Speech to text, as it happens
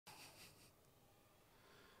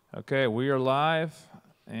Okay, we are live,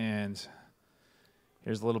 and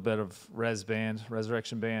here's a little bit of Rez Band,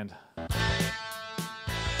 Resurrection Band.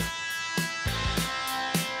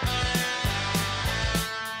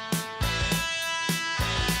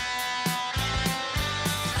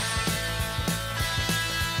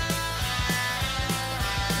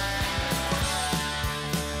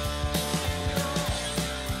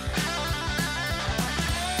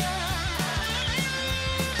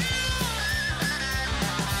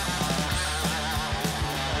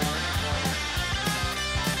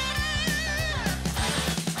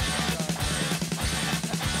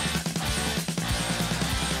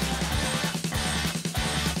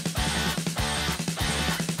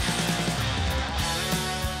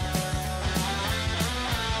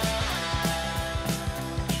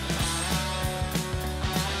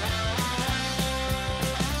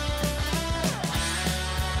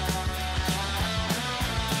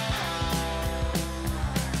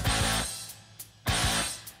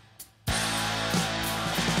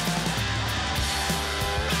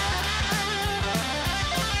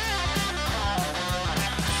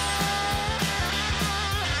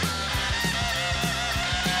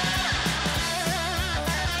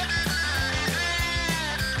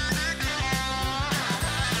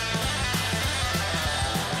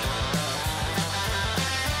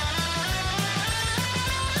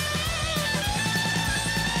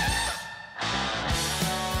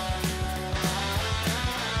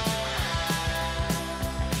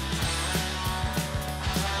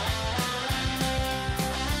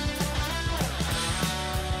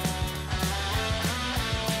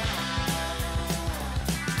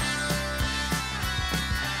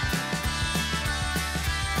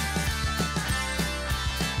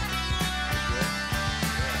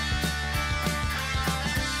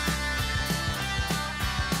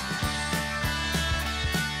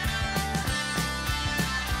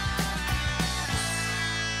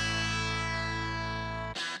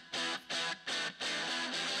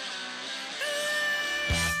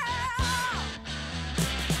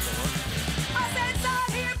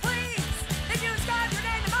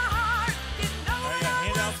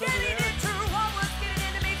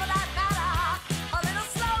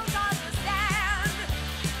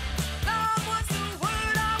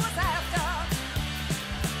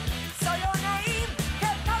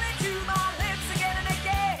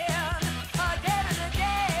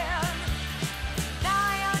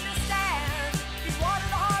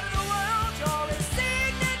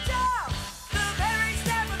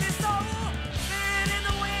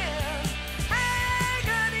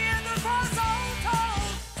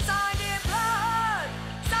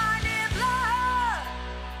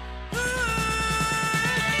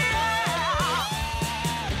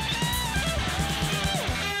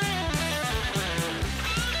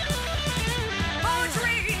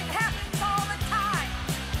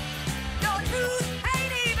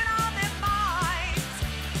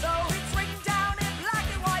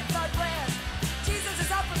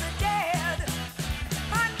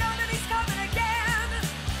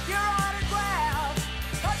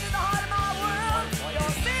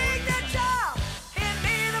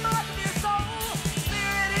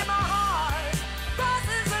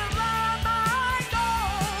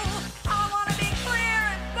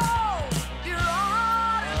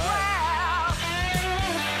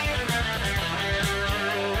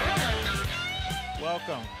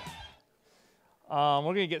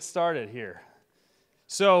 We're going to get started here.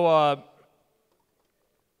 So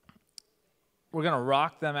we're going to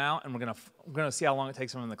rock them out, and we're going to see how long it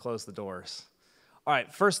takes for them to close the doors. All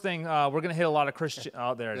right, first thing, we're going to hit a lot of Christian.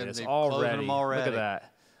 Oh, there it is. Already. Look at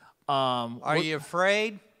that. Are you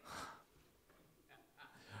afraid?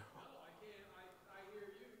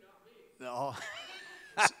 No.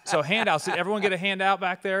 So handouts. Did everyone get a handout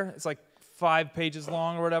back there? It's like 5 pages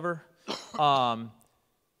long or whatever. Do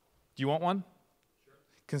you want one?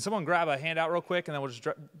 Can someone grab a handout real quick, and then we'll just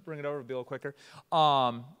bring it over to be a little quicker.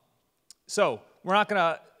 So we're not going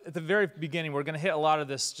to, at the very beginning, we're going to hit a lot of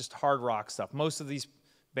this just hard rock stuff. Most of these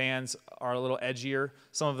bands are a little edgier.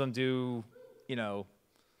 Some of them do, you know,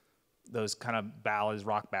 those kind of ballads,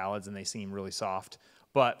 rock ballads, and they seem really soft.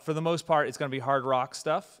 But for the most part, it's going to be hard rock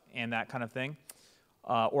stuff and that kind of thing,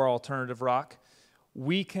 or alternative rock.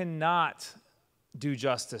 We cannot do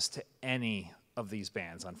justice to any of these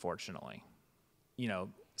bands, unfortunately. You know,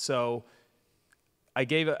 so I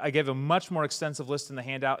gave a much more extensive list in the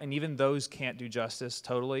handout, and even those can't do justice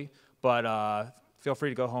totally. But feel free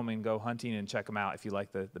to go home and go hunting and check them out if you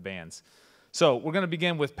like the bands. So we're going to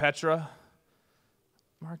begin with Petra.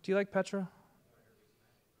 Mark, do you like Petra?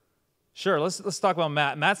 Sure. Let's talk about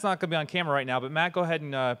Matt. Matt's not going to be on camera right now, but Matt, go ahead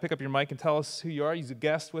and pick up your mic and tell us who you are. He's a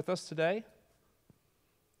guest with us today.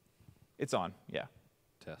 It's on. Yeah.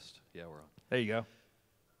 Test. Yeah, we're on. There you go.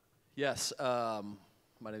 Yes.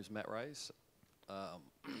 My name is Matt Rice.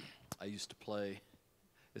 I used to play.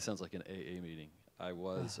 It sounds like an AA meeting. I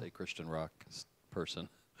was a Christian rock person.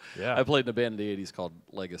 Yeah. I played in a band in the '80s called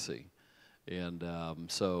Legacy, and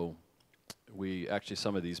so we actually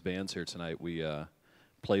some of these bands here tonight we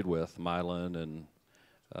played with Mylon and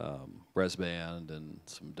Rez Band and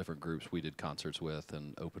some different groups we did concerts with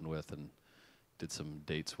and opened with and did some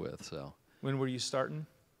dates with. So When were you starting?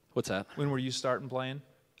 what's that? When were you starting playing?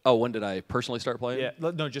 Oh, when did I personally start playing?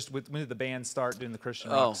 Yeah. No, just when did the band start doing the Christian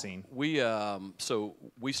rock scene? We so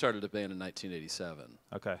we started a band in 1987.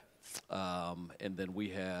 Okay. And then we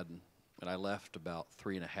had, and I left about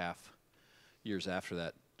 3.5 years after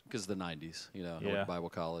that because of the 90s. You know, I went to Bible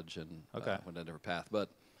college and went down a different path. But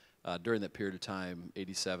during that period of time,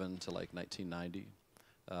 87 to like 1990,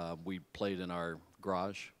 we played in our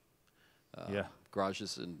garage. Garage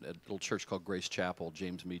is in a little church called Grace Chapel.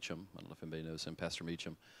 James Meacham, I don't know if anybody knows him, Pastor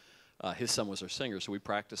Meacham. His son was our singer, so we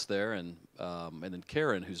practiced there. And then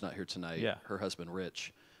Karen, who's not here tonight, her husband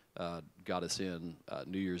Rich, got us in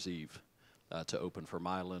New Year's Eve to open for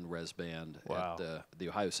Mylon Rez Band at the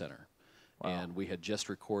Ohio Center. Wow. And we had just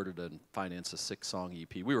recorded and financed a 6-song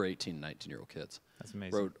EP. We were 18, 19-year-old kids. That's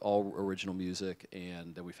amazing. Wrote all original music,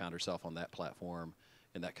 and then we found ourselves on that platform,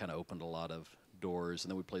 and that kind of opened a lot of doors. And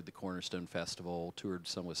then we played the Cornerstone Festival, toured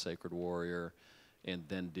some with Sacred Warrior, and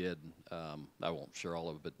then did, I won't share all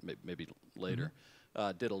of it, but maybe later,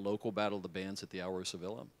 did a local Battle of the Bands at the Alvaro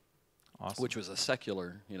Sevilla. Awesome. Which was a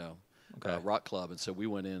secular, rock club, and so we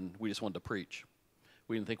went in. We just wanted to preach.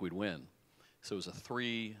 We didn't think we'd win, so it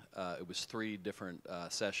was three different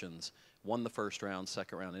sessions. Won the first round,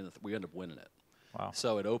 second round, and we ended up winning it. Wow!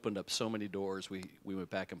 So it opened up so many doors. We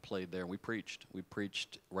went back and played there, and we preached. We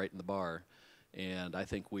preached right in the bar, and I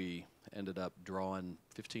think we ended up drawing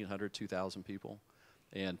 1,500, 2,000 people,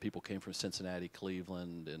 and people came from Cincinnati,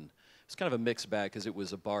 Cleveland, and it's kind of a mixed bag because it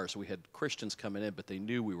was a bar, so we had Christians coming in, but they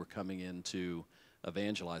knew we were coming in to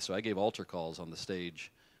evangelize. So I gave altar calls on the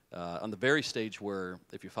stage, on the very stage where,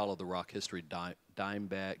 if you follow the rock history,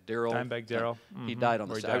 Dimebag Darrell, he died on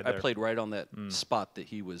the stage. I played right on that spot that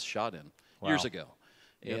he was shot in years ago.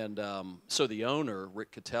 Yep. And so the owner,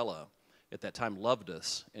 Rick Catella, at that time loved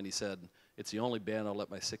us, and he said, "It's the only band I'll let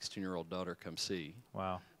my 16-year-old daughter come see."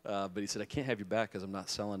 Wow. But he said, "I can't have you back because I'm not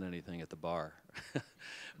selling anything at the bar."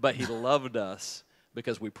 But he loved us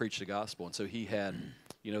because we preached the gospel. And so he had,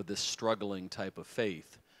 this struggling type of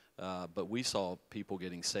faith. But we saw people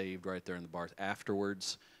getting saved right there in the bars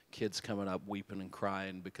afterwards, kids coming up weeping and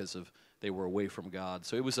crying because they were away from God.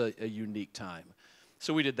 So it was a unique time.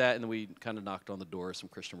 So we did that, and then we kind of knocked on the door of some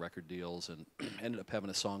Christian record deals and ended up having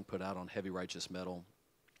a song put out on Heavy Righteous Metal.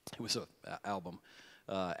 It was an album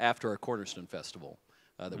after our Cornerstone Festival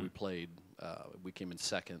that we played. We came in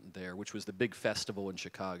second there, which was the big festival in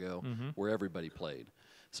Chicago where everybody played.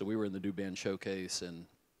 So we were in the New Band Showcase and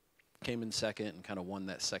came in second and kind of won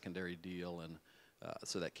that secondary deal. And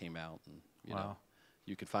so that came out. And,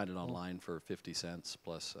 you can find it online for 50 cents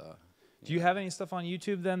plus. Do you have any stuff on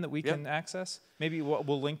YouTube then that we can access? Maybe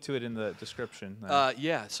we'll link to it in the description.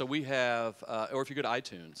 Yeah, so we have, or if you go to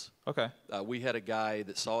iTunes. Okay. We had a guy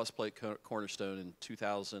that saw us play Cornerstone in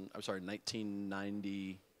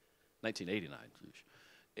 1989,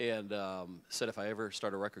 and said if I ever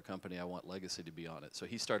start a record company, I want Legacy to be on it. So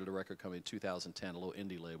he started a record company in 2010, a little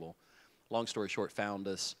indie label. Long story short, found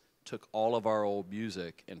us, took all of our old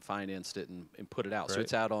music and financed it and put it out. Great. So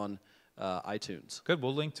it's out on iTunes. Good.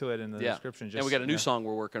 We'll link to it in the description. And we got a new song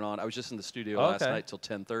we're working on. I was just in the studio last night till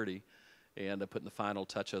 10:30, and putting the final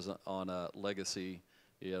touches on Legacy,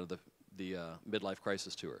 the Midlife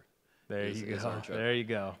Crisis Tour. There you go. There you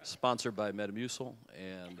go. Sponsored by Metamucil,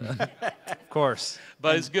 and of course.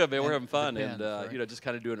 But it's good, man. We're having fun, and just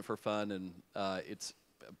kind of doing it for fun, and it's,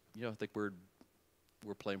 I think we're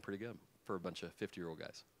playing pretty good for a bunch of 50-year-old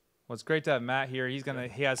guys. Well, it's great to have Matt here. He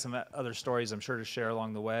has some other stories I'm sure to share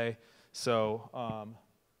along the way. So,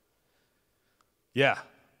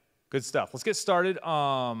 good stuff. Let's get started.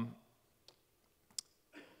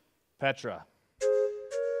 Petra.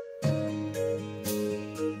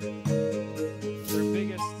 Their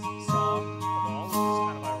biggest song of all, which is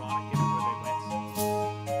kind of ironic given where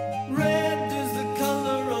they went. Red is the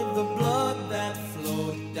color of the blood that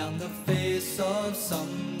flowed down the face of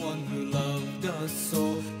someone who loved us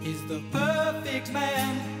so. He's the perfect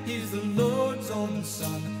man. He's the Lord's own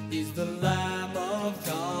son. He's the Lamb of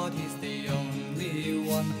God. He's the only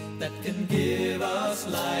one that can give give us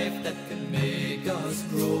life, that can make us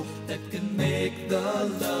grow, that can make the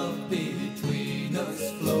love between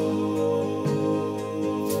us flow.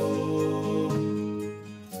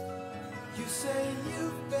 You say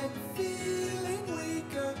you've been feeling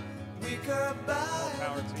weaker, weaker by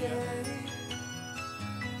the day.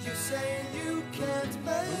 You say you can't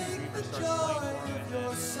make the joy of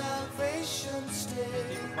your salvation stay.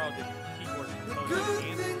 The good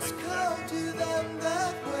things come to them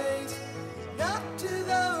that wait, not to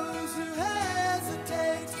those who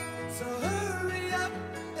hesitate. So hurry up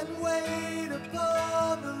and wait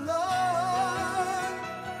upon the Lord.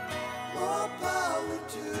 More power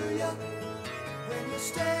to you when you're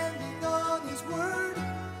standing on His word,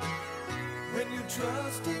 when you're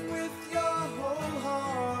trusting with your whole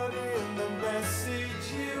heart in the message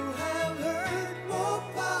you have heard. More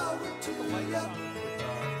power to you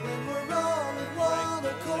when we're all in one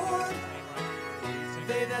accord.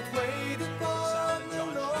 They that wait upon the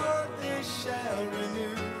Lord, they shall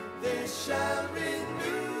renew their strength.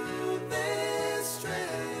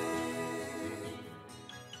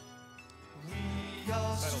 We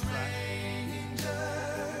are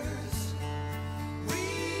strangers, we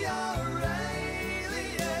are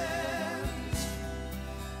aliens,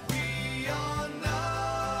 we are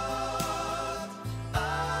not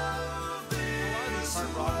of this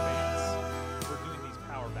world. We're doing these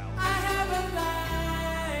power ballads. I have a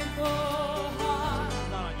thankful heart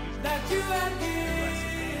that you have given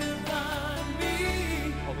me,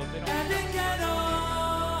 Although they don't and it can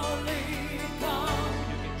only come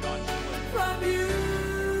from you.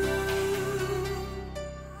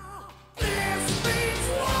 This means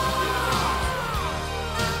war,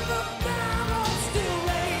 and the battle's still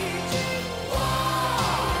raging.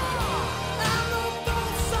 War, and though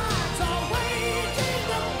both sides are waging,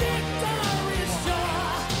 the victory's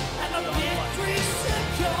sure, and the victory's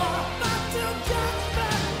secure. But till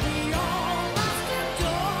judgment we all must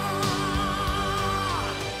endure.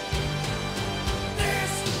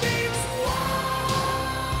 This means war.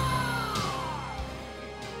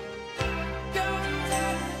 Don't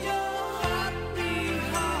let your heart be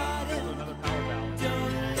hardened. Another power ballad.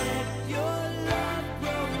 Don't let your love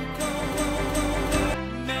grow cold.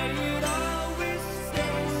 May it always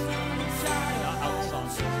stay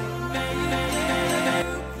sunshine. May you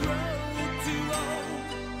grow too old.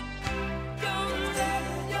 Don't let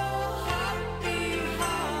your heart be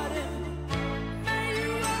hardened. May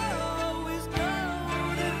you always grow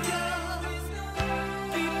to young.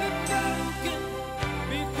 Keep it broken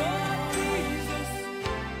before Jesus.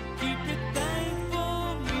 Keep it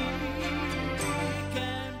thankful, meek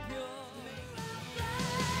and pure.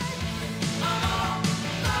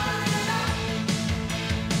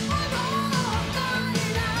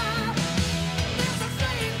 There's a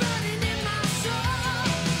flame burning in my soul,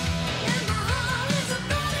 and my heart is a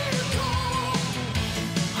burning coal.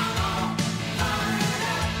 I'm all fired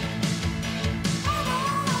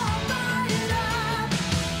up.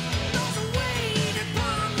 Those who wait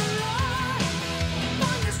upon the Lord,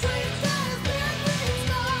 on the streets that has been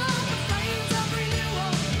restored, the flames of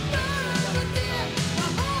renewal burn within.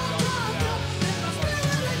 I'm all drugged up and my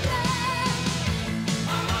spirit is dead.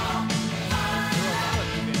 I'm all fired up.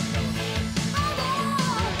 I'm all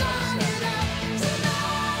fired up tonight.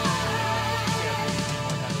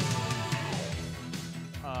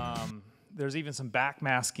 There's even some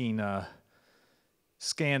backmasking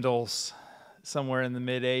scandals somewhere in the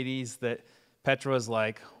mid 80s that Petra was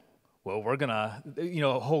like, well, we're gonna,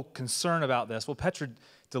 a whole concern about this. Well, Petra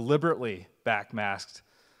deliberately backmasked,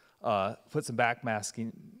 put some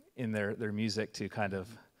backmasking in their music to kind of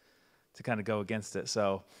go against it.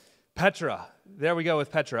 So Petra, there we go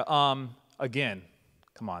with Petra. Again,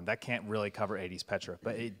 come on, that can't really cover 80s Petra,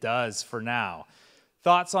 but it does for now.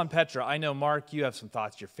 Thoughts on Petra? I know, Mark, you have some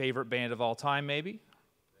thoughts. Your favorite band of all time, maybe?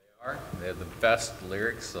 They have the best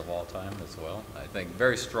lyrics of all time as well. I think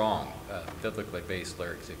very strong, biblically based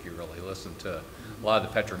lyrics. If you really listen to a lot of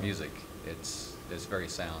the Petra music, it's very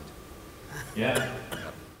sound. Yeah.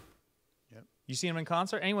 Yep. You seen him in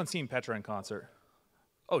concert? Anyone seen Petra in concert?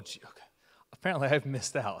 Oh, gee, okay. Apparently I've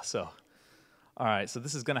missed out, so. All right, so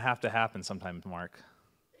this is going to have to happen sometime, Mark.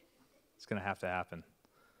 It's going to have to happen.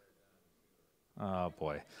 Oh,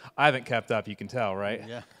 boy. I haven't kept up, you can tell, right?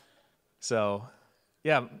 Yeah. So,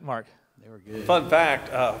 yeah, Mark. They were good. Fun fact,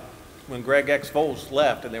 when Greg X. Foles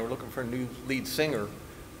left and they were looking for a new lead singer,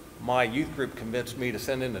 my youth group convinced me to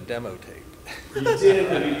send in a demo tape. You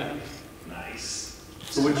did? Nice.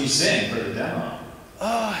 So what did you sing for the demo?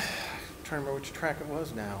 I'm trying to remember which track it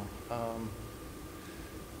was now. Let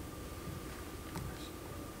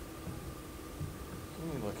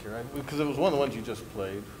me look here, because it was one of the ones you just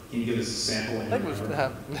played. Can you give us a sample? I think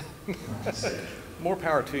it was More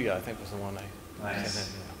Power to You, I think was the one I Nice.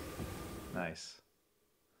 sent in. Nice.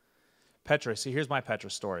 Petra. See, here's my Petra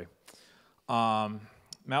story. Mount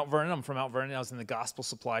Vernon. I'm from Mount Vernon. I was in the gospel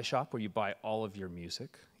supply shop where you buy all of your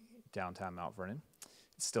music, downtown Mount Vernon.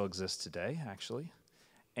 It still exists today, actually.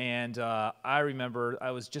 And I remember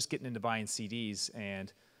I was just getting into buying CDs,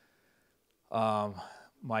 and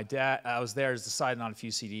my dad, I was there deciding on a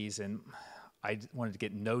few CDs, and I wanted to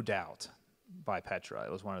get No Doubt by Petra.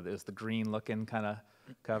 It was the green-looking kind of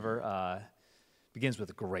cover. Begins with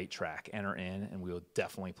a great track, Enter In, and we will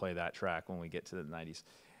definitely play that track when we get to the 90s.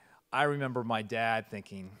 I remember my dad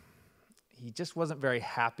thinking he just wasn't very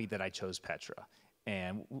happy that I chose Petra.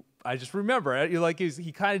 And I just remember,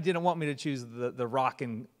 he kind of didn't want me to choose the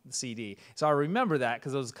rockin' CD. So I remember that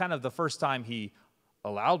because it was kind of the first time he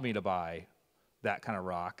allowed me to buy that kind of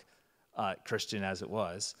rock, Christian as it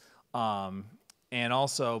was. But I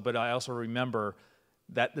also remember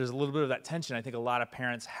that there's a little bit of that tension. I think a lot of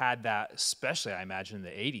parents had that, especially I imagine in the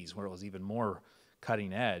 80s where it was even more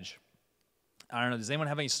cutting edge. I don't know, does anyone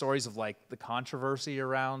have any stories of like the controversy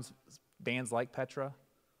around bands like Petra?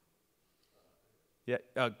 Yeah,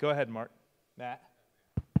 go ahead, Matt.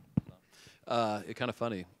 It's kind of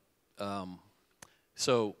funny.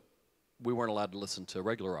 So we weren't allowed to listen to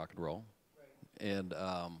regular rock and roll. Right. And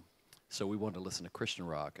so we wanted to listen to Christian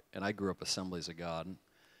rock. And I grew up Assemblies of God.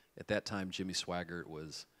 At that time, Jimmy Swaggart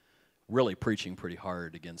was really preaching pretty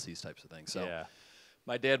hard against these types of things. So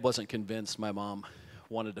my dad wasn't convinced. My mom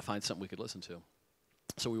wanted to find something we could listen to.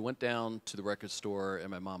 So we went down to the record store, and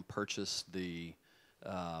my mom purchased the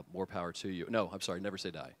More Power to You. No, I'm sorry, Never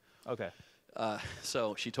Say Die. Okay.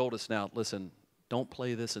 So she told us, now, listen, don't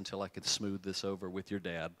play this until I can smooth this over with your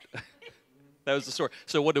dad. That was the story.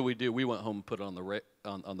 So what did we do? We went home and put it on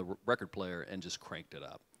the record player and just cranked it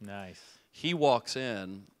up. Nice. He walks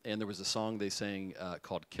in, and there was a song they sang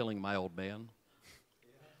called Killing My Old Man.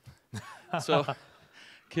 So,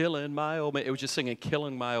 Killing My Old Man. It was just singing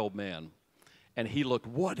Killing My Old Man. And he looked,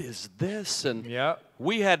 what is this? And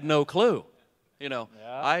we had no clue. You know,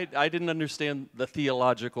 I didn't understand the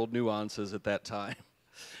theological nuances at that time.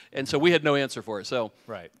 And so we had no answer for it. So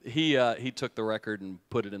he took the record and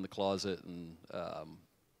put it in the closet and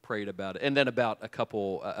prayed about it. And then about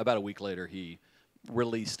a week later, he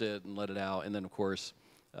released it and let it out. And then, of course,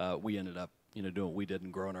 we ended up, doing what we did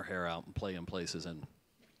and growing our hair out and playing places.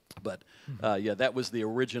 But that was the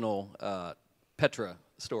original Petra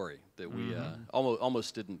story that we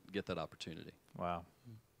almost didn't get that opportunity. Wow.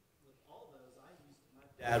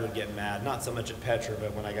 Dad would get mad, not so much at Petra,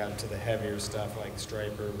 but when I got into the heavier stuff like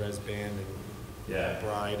Stryper, Rez Band, and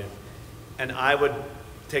Bride, and I would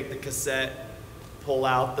take the cassette, pull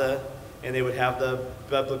out and they would have the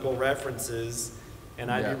biblical references,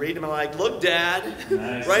 and I'd be reading them, I'm like, look, Dad,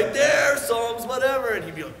 right there, Psalms, whatever, and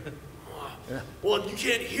he'd be like, well, you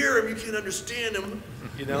can't hear him, you can't understand him,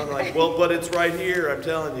 like, well, but it's right here, I'm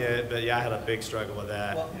telling you, but I had a big struggle with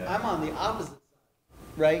that. Well, I'm on the opposite.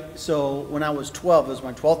 Right, so when I was 12, it was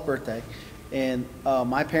my 12th birthday, and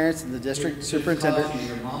my parents and the district superintendent.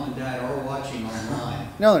 Your mom and dad are watching online.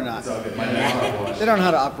 No, they're not. They don't know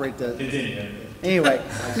how to operate the. Anyway,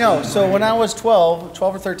 no. So when I was 12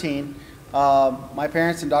 or 13, my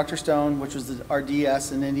parents and Dr. Stone, which was our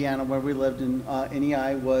DS in Indiana, where we lived in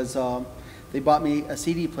NEI, was they bought me a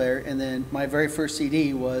CD player, and then my very first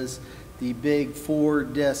CD was the big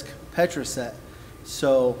 4-disc Petra set.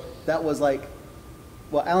 So that was like.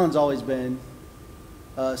 Well, Alan's always been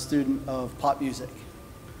a student of pop music,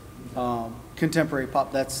 contemporary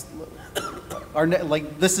pop. That's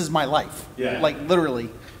this is my life. Yeah. Like literally,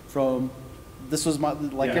 this was my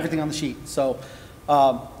everything on the sheet. So, it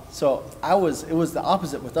was the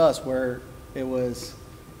opposite with us, where it was,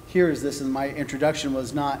 here's this, and my introduction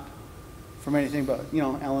was not from anything but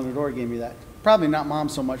Alan Adore gave me that. Probably not Mom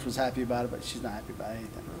so much was happy about it, but she's not happy about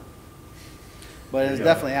anything. But it was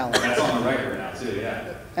definitely Alan. That's on the record now, too,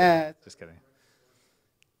 yeah. Just kidding.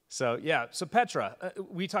 So Petra,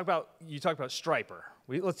 you talked about Stryper.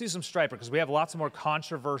 Let's do some Stryper, because we have lots more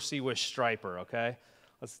controversy with Stryper, okay?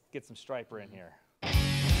 Let's get some Stryper in here.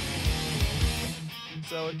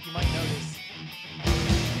 So you might notice,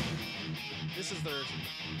 this is their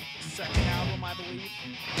second album, I believe.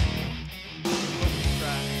 Opening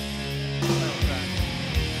track, title track.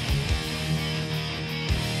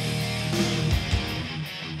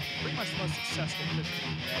 Pretty much the most successful Christian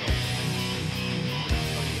metal.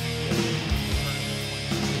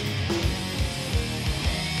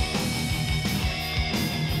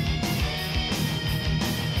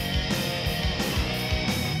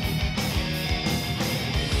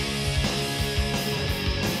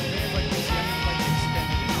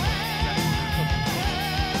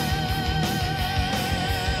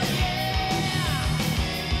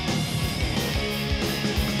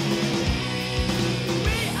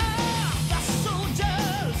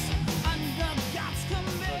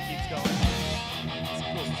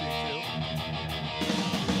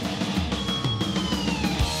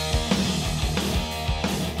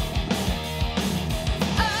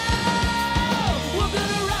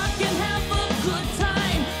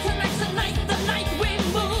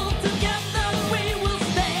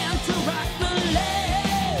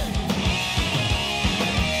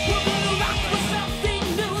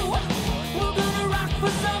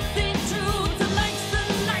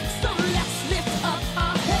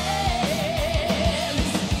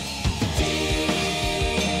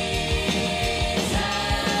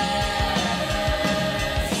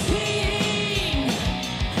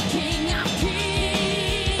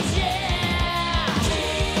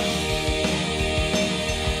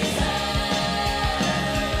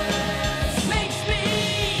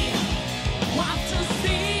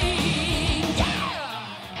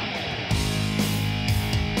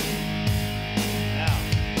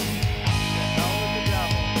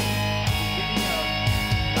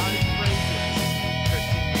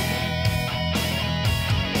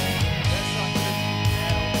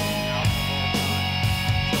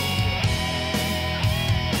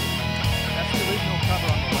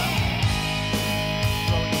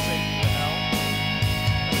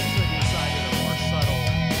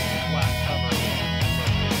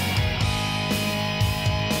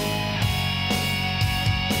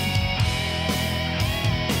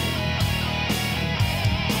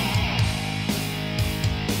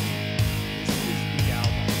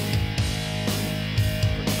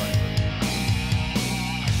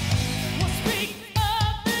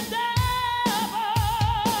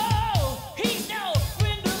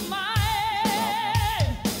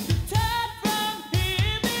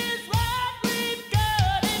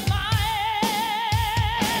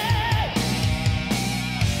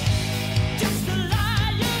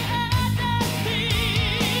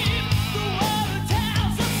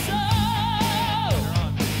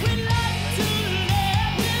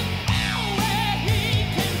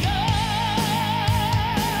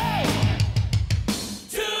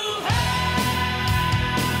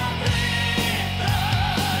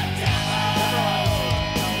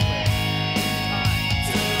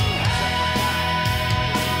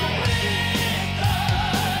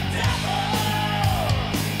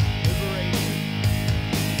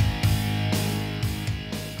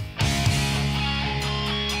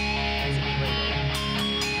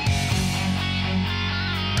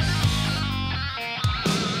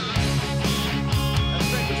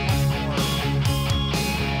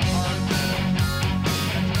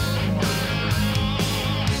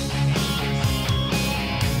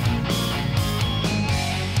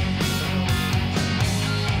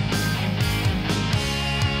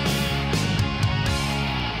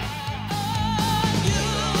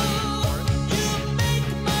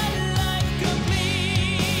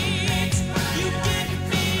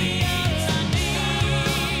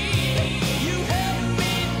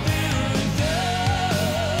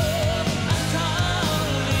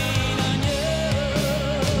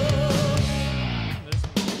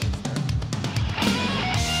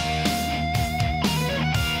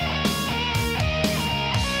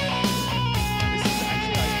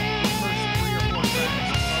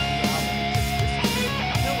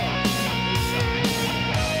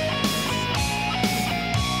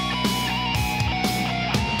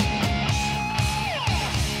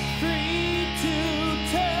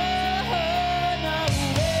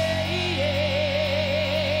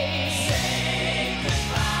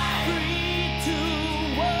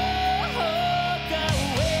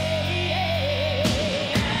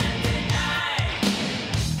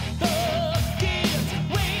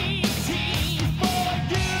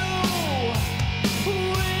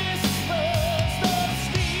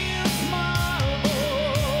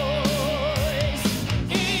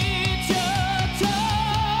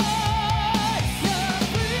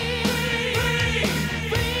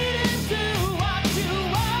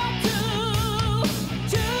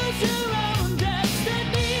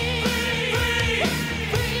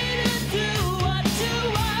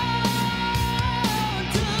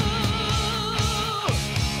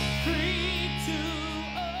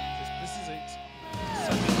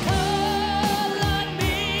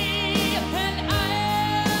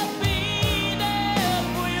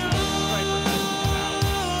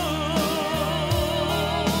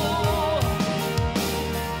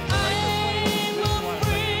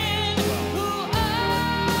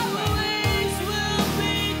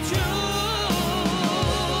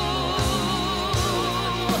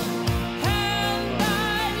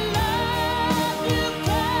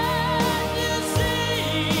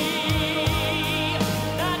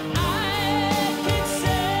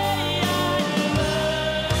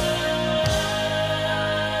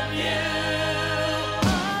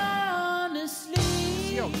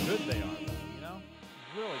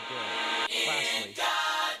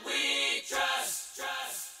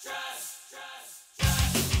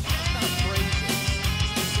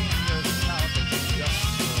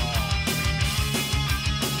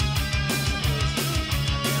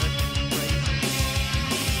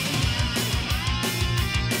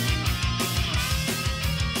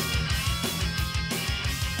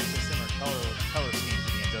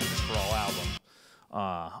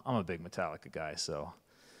 a big Metallica guy, so.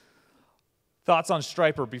 Thoughts on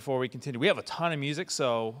Stryper before we continue? We have a ton of music,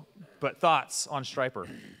 but thoughts on Stryper,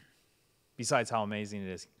 besides how amazing it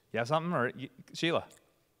is. You have something, or Sheila?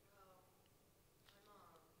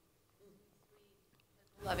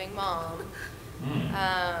 Loving mom.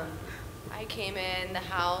 I came in the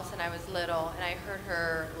house and I was little and I heard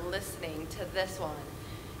her listening to this one.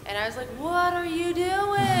 And I was like, what are you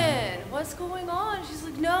doing? What's going on? She's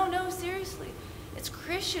like, no, seriously. It's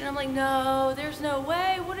Christian. I'm like, no, there's no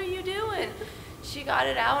way. What are you doing? She got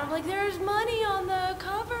it out. I'm like, there's money on the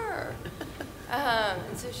cover.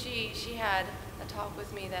 And so she had a talk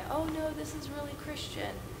with me that, oh no, this is really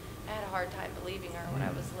Christian. I had a hard time believing her when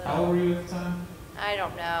I was little. How old were you at the time? I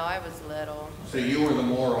don't know. I was little. So you were the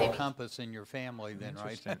moral compass in your family then,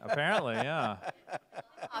 right? Apparently, yeah.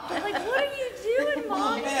 I'm like, what are you doing,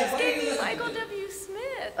 Mom? You just gave me Michael W.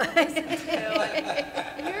 Smith to listen to.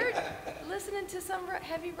 And you're listening to some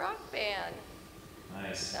heavy rock band.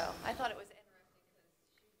 Nice. So I thought it was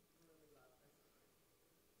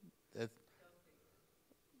interesting.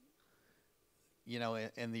 You know,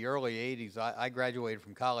 in the early 80s, I graduated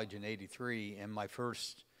from college in 83, and my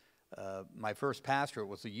first pastorate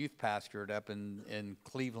was a youth pastorate up in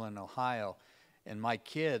Cleveland, Ohio. And my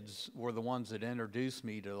kids were the ones that introduced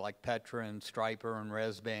me to like Petra and Stryper and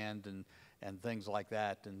Rez Band and things like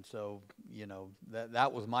that. And so, you know,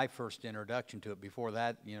 that was my first introduction to it. Before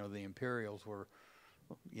that, you know, the Imperials were,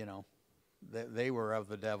 you know, they were of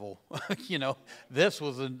the devil. You know, this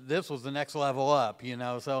was the next level up, you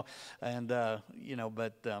know. So, and, you know,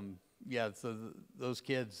 but, yeah, so those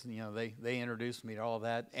kids, you know, they introduced me to all of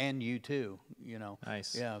that, and you too, you know.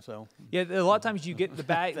 Nice. Yeah, so. Yeah, a lot of times you get the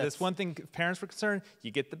bag. That's one thing parents were concerned. You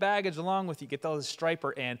get the baggage along with you get all this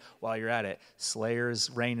Stryper, and while you're at it, Slayer's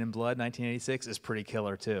Rain in Blood 1986 is pretty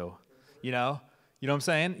killer too. You know what I'm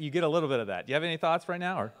saying? You get a little bit of that. Do you have any thoughts right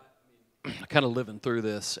now, or? Kind of living through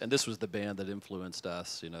this, and this was the band that influenced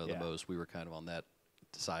us, you know, the most. We were kind of on that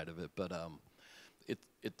side of it, but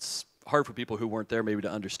it's hard for people who weren't there maybe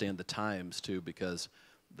to understand the times too, because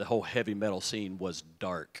the whole heavy metal scene was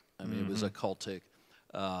dark. I mean, it was occultic,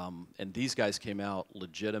 and these guys came out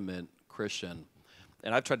legitimate Christian,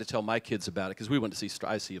 and I've tried to tell my kids about it because we went to see.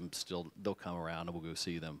 I see them still; they'll come around and we'll go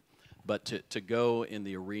see them. But to go in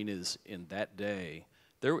the arenas in that day.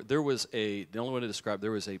 There was the only way to describe,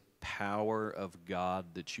 there was a power of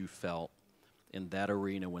God that you felt in that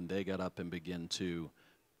arena when they got up and began to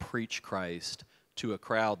preach Christ to a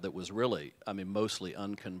crowd that was really, I mean, mostly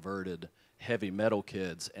unconverted heavy metal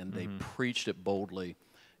kids, and they preached it boldly.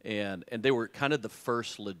 And they were kind of the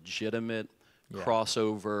first legitimate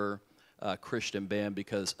crossover Christian band,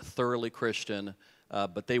 because thoroughly Christian,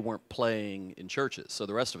 but they weren't playing in churches. So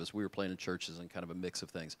the rest of us, we were playing in churches and kind of a mix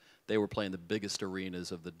of things. They were playing the biggest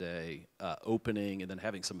arenas of the day, opening, and then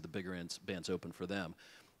having some of the bigger bands open for them.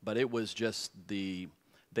 But it was just they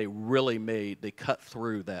cut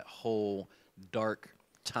through that whole dark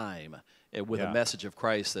time with a message of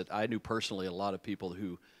Christ that I knew personally. A lot of people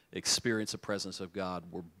who experienced the presence of God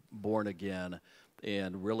were born again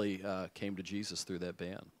and really came to Jesus through that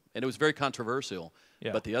band. And it was very controversial,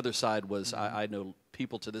 but the other side was I know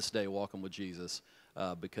people to this day walking with Jesus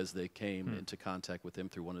because they came into contact with him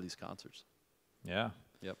through one of these concerts. Yeah.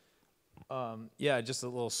 Yep. Yeah, just a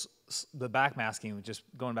little, the backmasking, just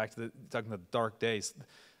going back to talking about the dark days.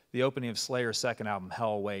 The opening of Slayer's second album,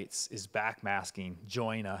 Hell Waits, is backmasking.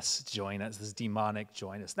 Join us, this is demonic,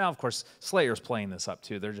 join us. Now, of course, Slayer's playing this up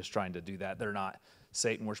too. They're just trying to do that. They're not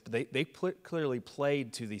Satan worship. They clearly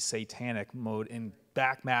played to the satanic mode and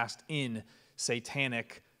backmasked in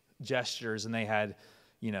satanic gestures, and they had,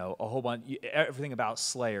 you know, a whole bunch, everything about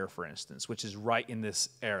Slayer, for instance, which is right in this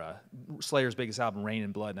era. Slayer's biggest album, Rain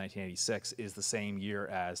in Blood, 1986, is the same year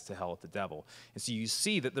as To Hell with the Devil. And so you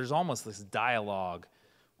see that there's almost this dialogue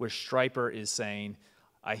where Stryper is saying,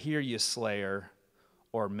 I hear you, Slayer,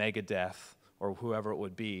 or Megadeth, or whoever it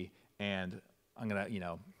would be, and I'm going to, you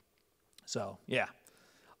know, so, yeah.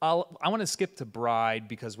 I want to skip to Bride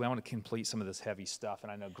because we want to complete some of this heavy stuff,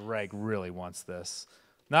 and I know Greg really wants this.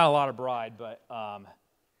 Not a lot of Bride, but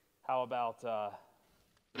how about Never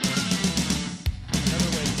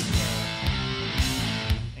Wait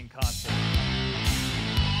in concert?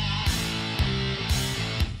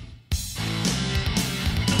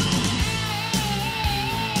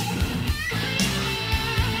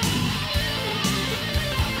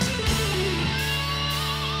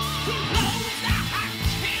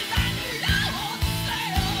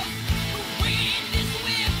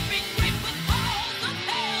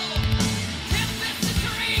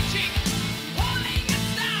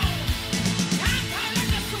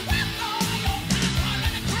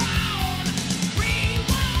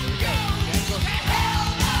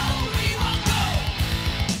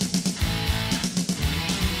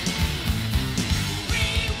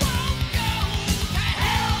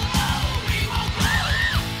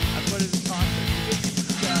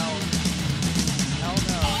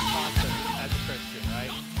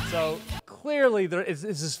 lyrically,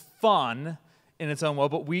 it's just fun in its own way,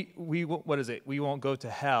 but what is it? We won't go to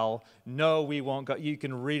hell. No, we won't go. You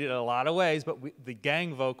can read it a lot of ways, but the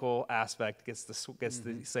gang vocal aspect gets to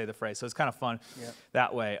say the phrase. So it's kind of fun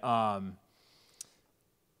that way. While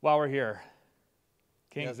we're here,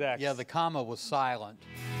 King's X. Yeah, the comma was silent.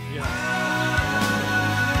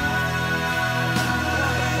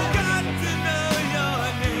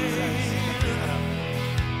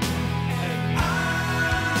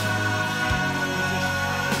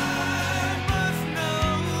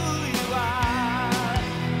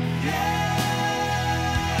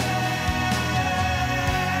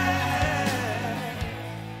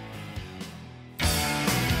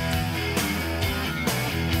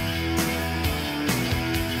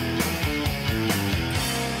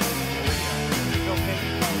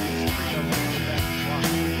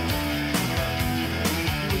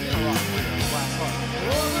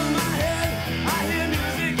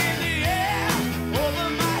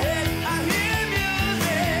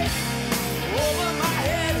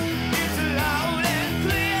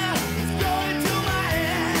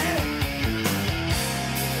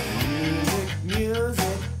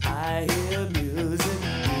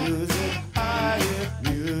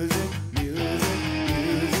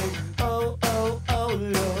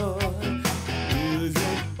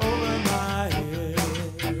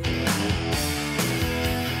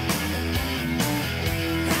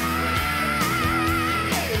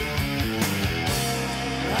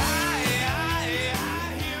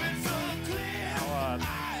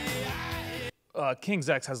 King's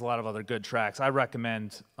X has a lot of other good tracks. I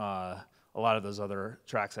recommend a lot of those other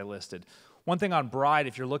tracks I listed. One thing on Bride,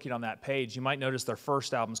 if you're looking on that page, you might notice their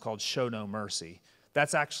first album is called Show No Mercy.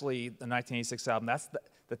 That's actually the 1986 album. That's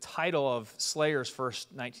the title of Slayer's first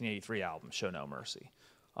 1983 album, Show No Mercy.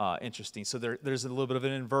 Interesting. So there's a little bit of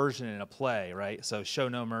an inversion in a play, right? So Show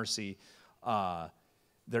No Mercy,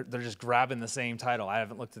 they're just grabbing the same title. I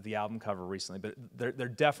haven't looked at the album cover recently, but they're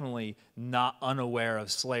definitely not unaware of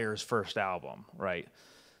Slayer's first album, right?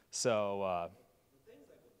 So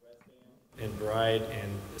and Bride, and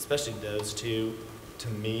especially those two, to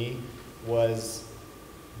me, was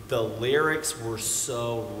the lyrics were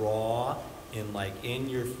so raw and like in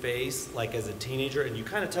your face, like as a teenager. And you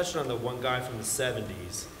kind of touched on the one guy from the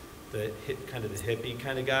 70s, kind of the hippie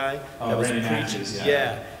kind of guy that was preaching.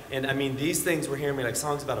 Yeah. And I mean, these things were hearing me like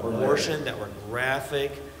songs about abortion that were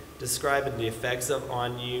graphic, describing the effects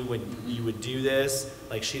on you when you would do this.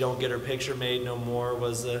 Like, she don't get her picture made no more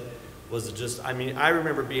was just, I mean, I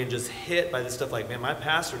remember being just hit by this stuff. Like, man, my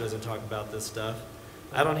pastor doesn't talk about this stuff.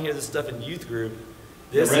 I don't hear this stuff in youth group.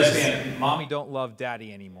 This is Mommy Don't Love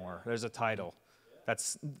Daddy Anymore. There's a title.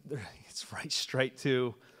 It's right straight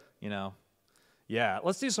to, you know. Yeah,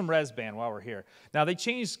 let's do some Rez Band while we're here. Now, they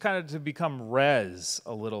changed kind of to become Rez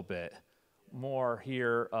a little bit more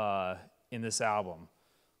here in this album.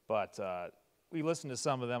 But we listened to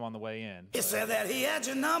some of them on the way in. He said that he had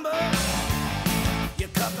your number. You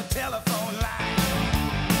cut the telephone line.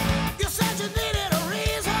 You said you needed a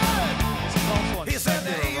reason. He said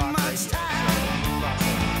there ain't much time.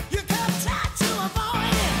 You kept trying to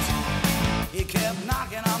avoid it. He kept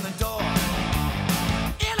knocking on the door.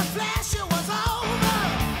 In a flash, it was over.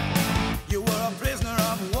 You were a prisoner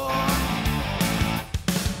of war.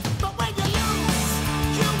 But when you lose,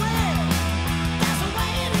 you win. That's the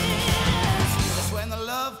way it is. That's when the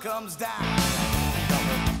love comes down.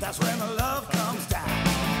 That's when the love comes down.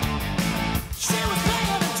 She was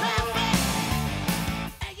playing the traffic.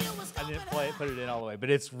 And you was I didn't put it in all the way, but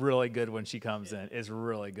it's really good when she comes in. It's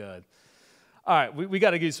really good. All right, we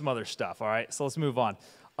got to do some other stuff, all right? So let's move on.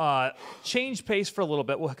 Change pace for a little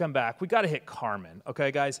bit. We'll come back. We got to hit Carman,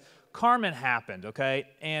 okay, guys? Carman happened, okay?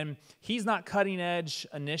 And he's not cutting edge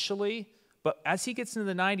initially, but as he gets into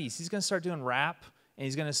the 90s, he's going to start doing rap, and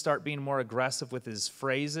he's going to start being more aggressive with his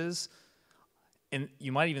phrases. And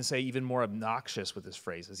you might even say even more obnoxious with his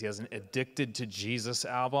phrases. He has an Addicted to Jesus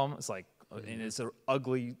album. It's like, and it's a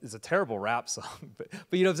terrible rap song. But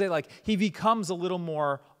you know what I'm saying? Like, he becomes a little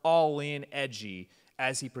more all-in edgy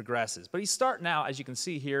as he progresses. But he's starting out, as you can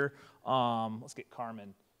see here. Let's get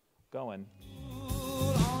Carman going.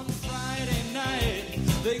 On Friday night,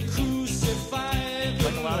 they crucified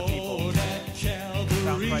Like a lot of people found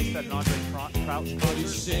Christ at an Andre Crouch concert. He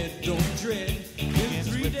said, don't dread, in Begins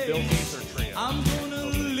 3 with Bill days, Gaither Trio. I'm gonna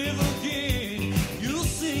live again. You'll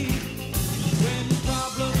see, when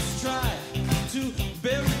problems try to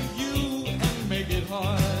bury you and make it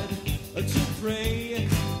hard to pray,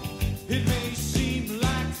 it may seem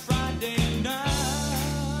like Friday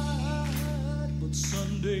night, but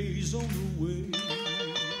Sunday's on the way.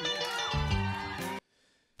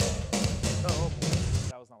 Oh,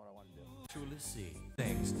 that was not what I wanted to do. truly see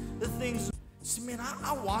things. The things. See, man,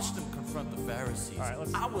 I watched him confront the Pharisees. All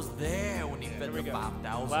right, I was there when he fed the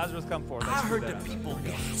 5,000. Lazarus, come forward. I heard the people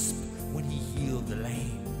gasp when he healed the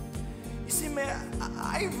lame. You see, man,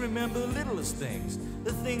 I remember the littlest things.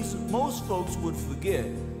 The things most folks would forget.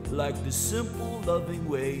 Like the simple, loving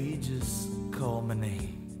way he just called my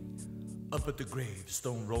name. Up at the grave,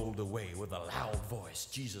 stone rolled away. With a loud voice,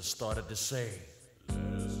 Jesus started to say,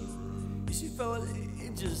 Lazarus. You see, fellas,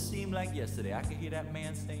 it just seemed like yesterday. I could hear that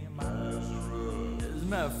man saying, Lazarus. As a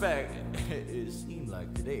matter of fact, it seemed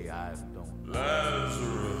like today. I don't.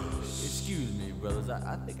 Lazarus. Excuse me, brothers.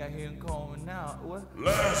 I think I hear him calling now. What?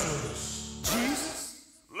 Lazarus. Jesus.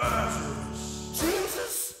 Lazarus.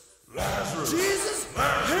 Jesus. Lazarus. Jesus.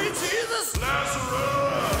 Lazarus. Hey, Jesus.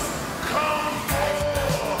 Lazarus. Come forth.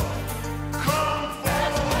 Come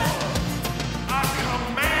forth. I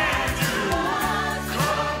command you.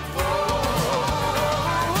 Come forth.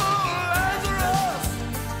 Lazarus.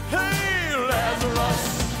 Hey, Lazarus.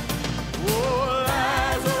 Oh,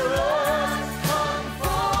 Lazarus. Come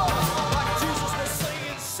forth. Like Jesus was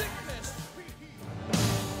saying, sickness.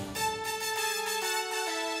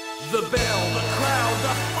 The bell, the crowd,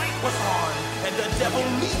 the fight was on, and the devil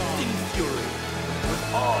leaped in fury. With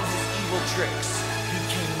all his evil tricks, he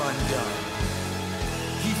came undone.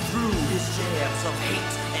 He threw his jabs of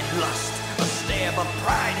hate and lust, a stab of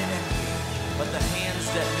pride and envy, but the hands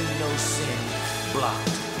that knew no sin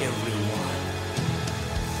blocked every one.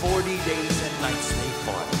 40 days and nights they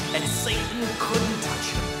fought, and Satan couldn't touch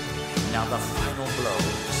him. Now the final blow,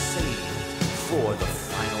 saved for the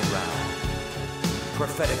final round.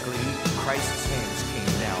 Prophetically, Christ's hands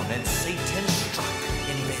came down, and Satan struck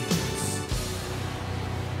in vengeance.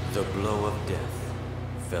 The blow of death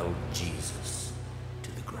felled Jesus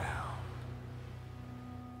to the ground.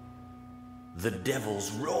 The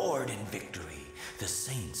devils roared in victory, the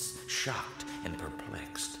saints shocked and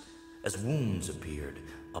perplexed, as wounds appeared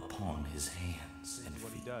upon his hands and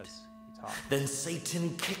feet. Then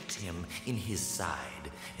Satan kicked him in his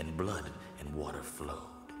side, and blood and water flowed.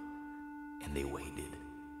 And they waited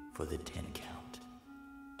for the 10 count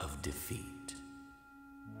of defeat.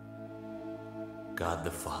 God the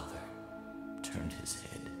Father turned his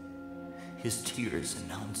head, his tears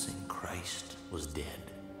announcing Christ was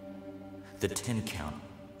dead. The 10 count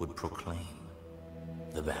would proclaim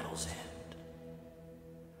the battle's end.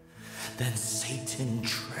 Then Satan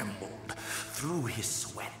trembled through his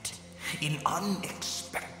sweat in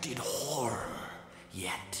unexpected horror.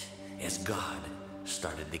 Yet, as God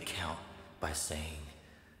started the count, by saying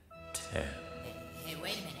 10. Hey,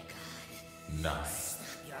 wait a minute, God. 9. Stop,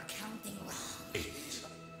 you're counting wrong. 8. His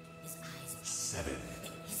eyes are 7.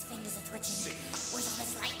 His fingers are twitching. 6. Where's all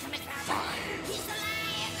this light coming from? 5. He's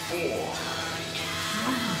alive! 4.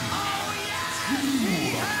 Oh, yeah! 2.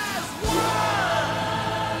 He has won!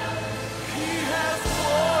 He has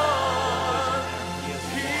won!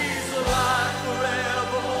 He's alive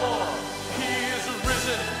forevermore. He is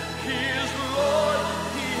risen. He is Lord.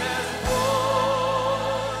 He has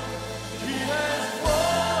won. He has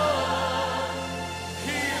won.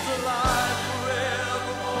 He's alive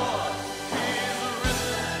forevermore. He is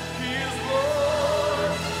risen. He is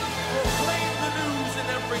Lord. Proclaim the news in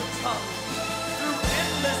every tongue, through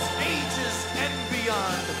endless ages and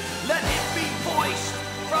beyond. Let it be voiced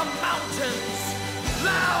from mountains,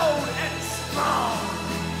 loud and strong.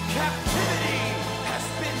 Captivity has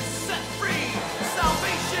been set free.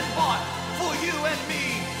 Salvation bought for you and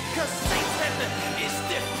me. 'Cause Satan is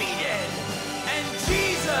defeated and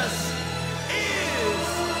Jesus is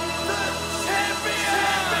the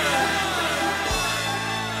champion.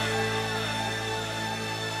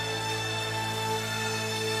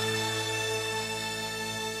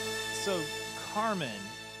 So Carman,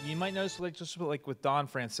 you might notice, like just like with Don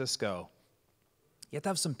Francisco, you have to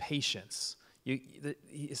have some patience.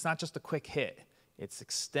 It's not just a quick hit; it's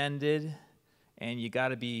extended, and you got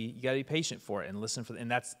to be patient for it and listen for. And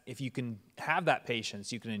that's if you can have that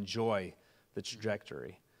patience, you can enjoy the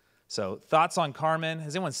trajectory. So thoughts on Carman?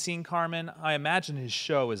 Has anyone seen Carman? I imagine his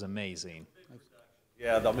show is amazing.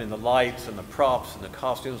 Yeah, I mean, the lights and the props and the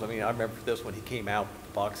costumes. I mean, I remember this when he came out with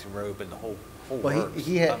the boxing robe and the whole Well, works.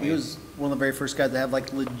 he was one of the very first guys to have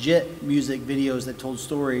like legit music videos that told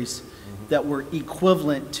stories that were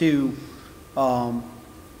equivalent to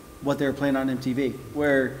what they were playing on MTV.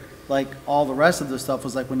 Where like all the rest of the stuff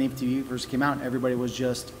was like when MTV first came out, everybody was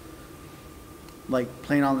just like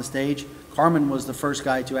playing on the stage. Carman was the first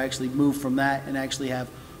guy to actually move from that and actually have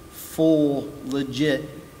full legit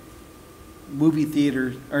movie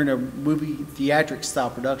theater or no movie theatric style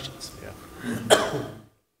productions. Yeah.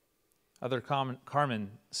 Other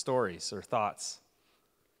Carman stories or thoughts?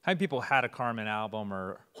 How many people had a Carman album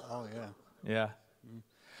or? Oh yeah.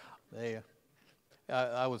 Yeah.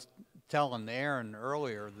 I was telling Aaron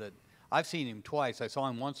earlier that I've seen him twice. I saw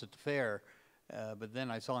him once at the fair, but then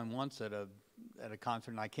I saw him once at a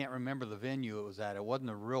concert, and I can't remember the venue it was at. It wasn't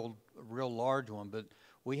a real large one, but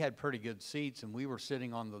we had pretty good seats, and we were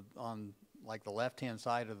sitting on like the left-hand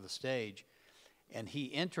side of the stage, and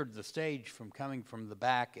he entered the stage from coming from the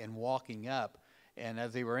back and walking up, and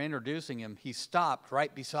as they were introducing him, he stopped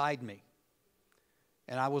right beside me,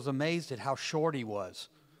 and I was amazed at how short he was.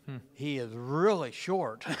 He is really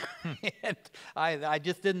short, and I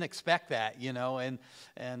just didn't expect that, you know.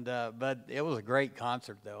 But it was a great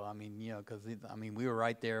concert, though. I mean, you know, because we were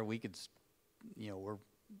right there. We could, you know, we're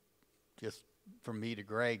just from me to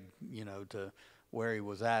Greg, you know, to where he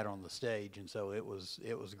was at on the stage, and so it was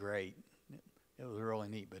great. It was really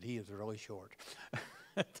neat. But he is really short.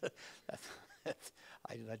 I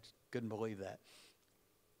just couldn't believe that.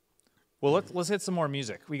 Well, let's hit some more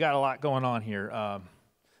music. We got a lot going on here.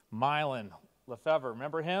 Mylon Lefevre,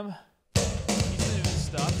 remember him? He's been doing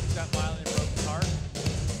stuff. He's got Mylon and Broken Heart,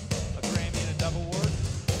 a Grammy and a Dove Award.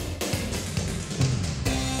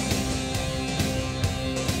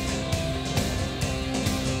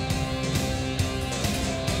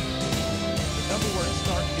 The Dove Award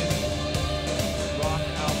started getting rock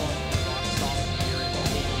album, rock song of the year in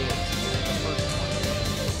about 8 years. The first one.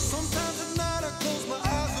 Sometimes at night I close my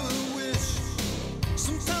eyes with a wish.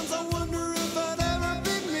 Sometimes I wonder if I'd ever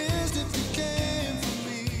be missed if you came for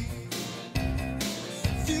me.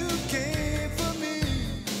 If you came for me.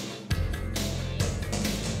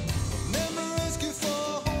 Never asked you for a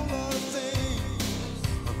whole lot of things.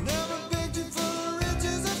 I've never begged you for the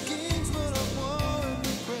riches of kings, but I've one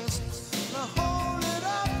request, and I hold it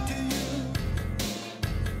up to you.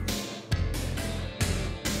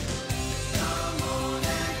 Come on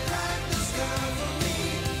and crack the sky for me.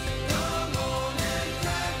 Come on and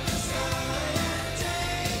crack the sky and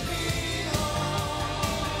take me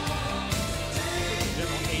home. Take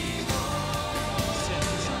General 80s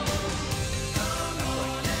synths. Come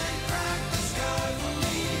on and crack the sky for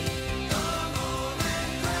me. Come on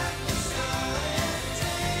and crack the sky and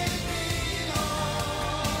take me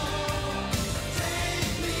home.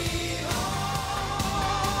 Take me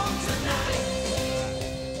home tonight.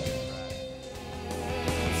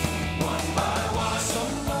 One by one,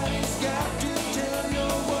 somebody's got to tell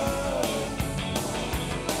your world.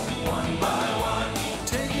 One by one,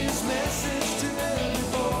 take his message to every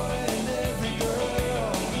boy and every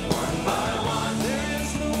girl. One by one, there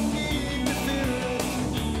is no need to fear it,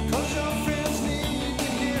 'cause your friends need to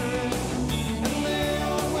hear it, and they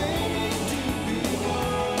are waiting to be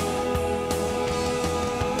one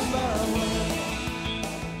by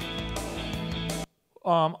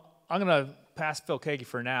one. I'm going to pass Phil Keaggy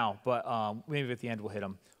for now, but maybe at the end we'll hit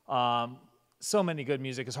him. So many good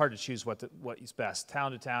music. It's hard to choose what is best.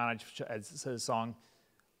 Town to Town, I said a song.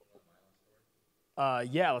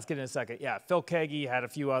 Yeah, let's get in a second. Yeah, Phil Keaggy had a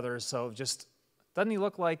few others, so just, doesn't he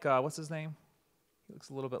look like, what's his name? He looks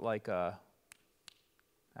a little bit like, I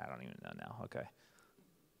don't even know now. Okay.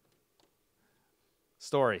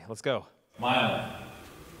 Story, let's go. Mylon.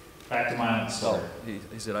 Back to Mylon's story. He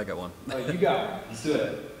said, I got one. Oh, you got it. Let's do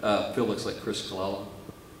it. Phil looks like Chris Colella.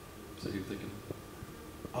 Is that who you're thinking?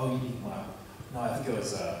 Oh, wow. No, I think it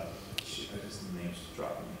was, shoot, I just, the name's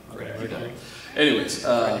dropping me. Okay, Okay. Anyways,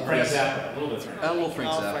 Frank Zappa, a little bit different. a little Frank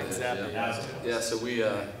Zappa. Frank Zappa, Yeah, so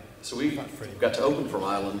we got to open for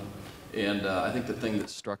Mylon, and I think the thing that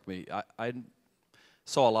struck me, I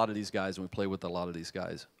saw a lot of these guys, and we played with a lot of these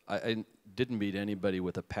guys. I didn't meet anybody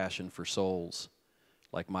with a passion for souls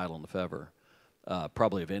like Mylon Lefevre,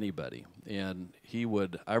 probably of anybody. And he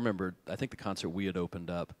would, I remember, I think the concert we had opened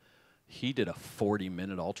up, he did a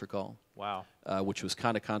 40-minute altar call. Wow. Which was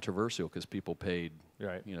kind of controversial because people paid,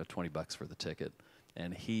 Right. you know, $20 for the ticket,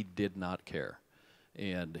 and he did not care.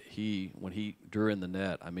 And when he drew in the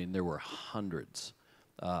net, I mean, there were hundreds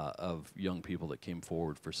of young people that came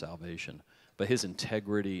forward for salvation. But his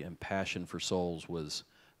integrity and passion for souls was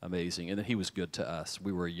amazing. And then he was good to us.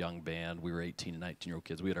 We were a young band. We were 18 and 19-year-old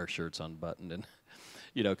kids. We had our shirts unbuttoned, and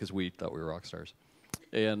you know, because we thought we were rock stars.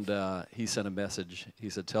 And he sent a message. He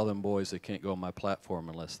said, "Tell them boys they can't go on my platform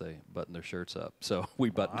unless they button their shirts up." So we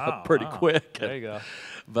buttoned up pretty quick. There you go.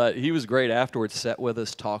 But he was great afterwards, sat with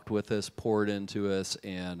us, talked with us, poured into us,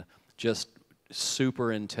 and just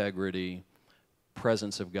super integrity,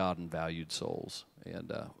 presence of God, and valued souls.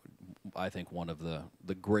 And I think one of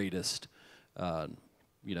the greatest,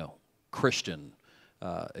 you know, Christian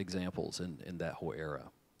examples in that whole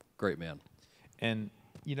era. Great man. And,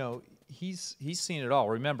 you know, he's seen it all.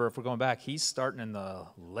 Remember, if we're going back, he's starting in the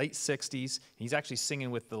late 60s. He's actually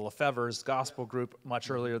singing with the Lefevre's gospel group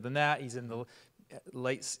much earlier than that. He's in the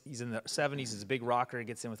he's in the 70s. He's a big rocker. He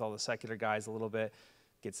gets in with all the secular guys a little bit,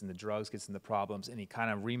 gets into drugs, gets into problems, and he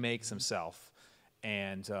kind of remakes himself.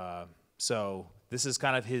 And so this is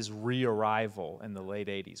kind of his re-arrival in the late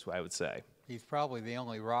 80s, I would say. He's probably the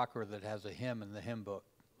only rocker that has a hymn in the hymn book.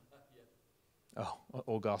 Oh,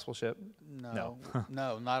 Old Gospel Ship? No,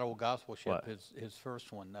 no, not Old Gospel Ship. What? His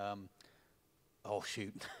first one. Oh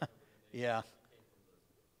shoot, yeah,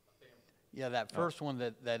 that first one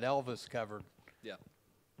that Elvis covered. Yeah.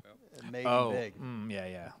 Made him big. Yeah,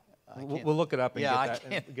 yeah. We'll look it up and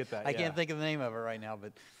get that. I can't think of the name of it right now,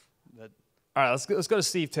 but. All right, let's go to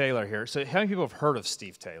Steve Taylor here. So how many people have heard of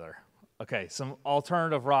Steve Taylor? Okay, some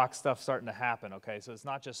alternative rock stuff starting to happen. Okay, so it's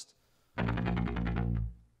not just.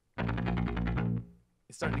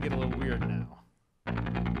 It's starting to get a little weird now.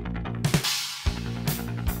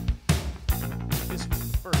 His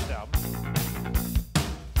first album.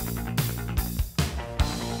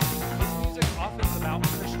 His music often is about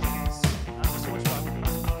Christians, not so much about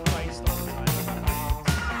Christ all the time.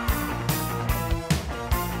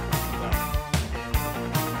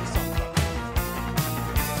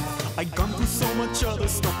 I'd gone through so much other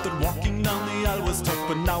stuff that walking down the aisle was tough,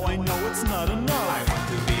 but now I know it's not enough. I want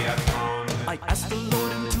to be at home. I asked the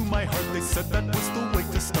Lord into my heart, they said that was the way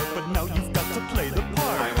to start, but now you've got to play the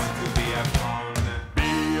part. I want to be at home.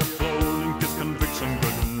 Be a flowing kiss, conviction,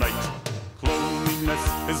 good night. Cleanliness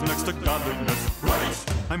is next to godliness, right?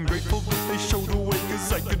 I'm grateful that they showed the way,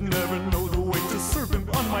 cause I could never know the way to serve him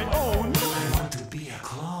on my own. I want to be a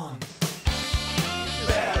clone.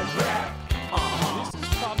 Bad rap. This is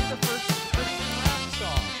probably the first Christian rap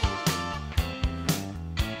song.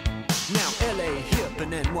 Now LA hip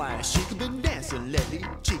and NY chic have been dancing lately,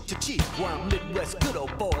 cheek to cheek, while Midwest good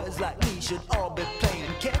old boys like me should all be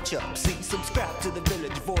playing catch up. See, subscribe to the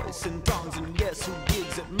Village Voice and thongs, and guess who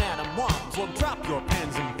gigs at Madam Wong's? Well, drop your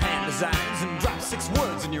pens and pan designs and drop 6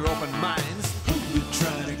 words in your open minds. Who you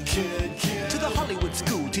trying to kid? To the Hollywood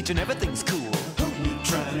school, teaching everything's cool. Who you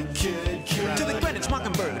trying to kid? To the Greenwich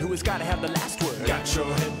Mockingbird, who has got to have the last word. Got your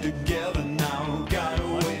head together now, got a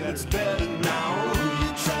way that's better now. Who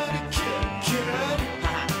you trying to kid?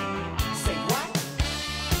 Say what?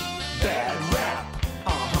 Bad rap.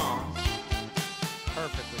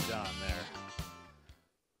 Perfectly done there.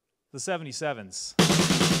 The 77s.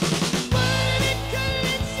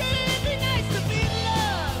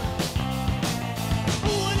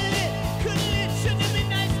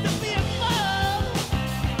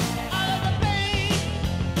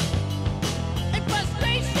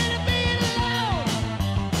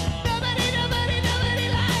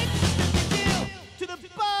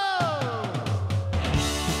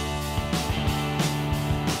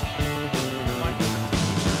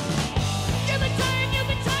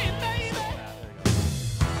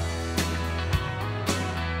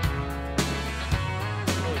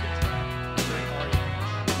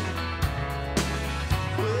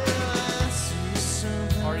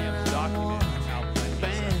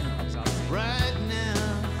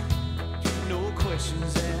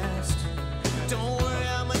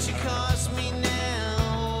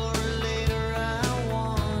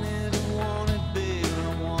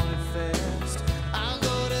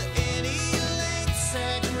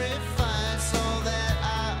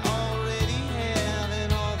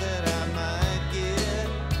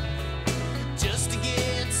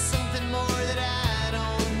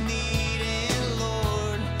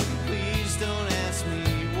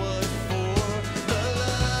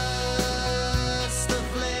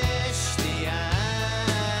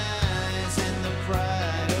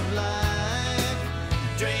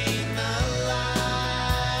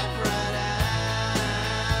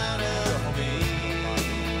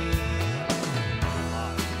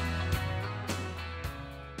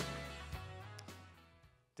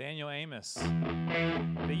 Amos.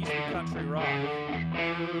 They used to be country rock.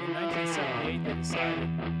 In 1978, they decided,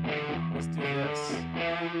 let's do this.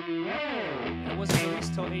 And it wasn't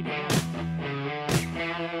released till 81.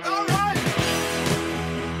 All right!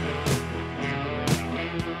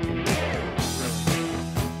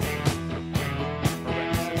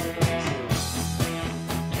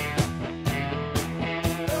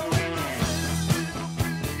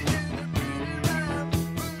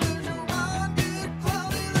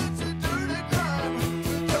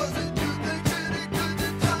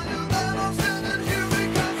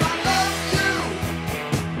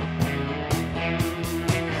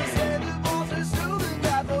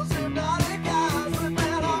 Those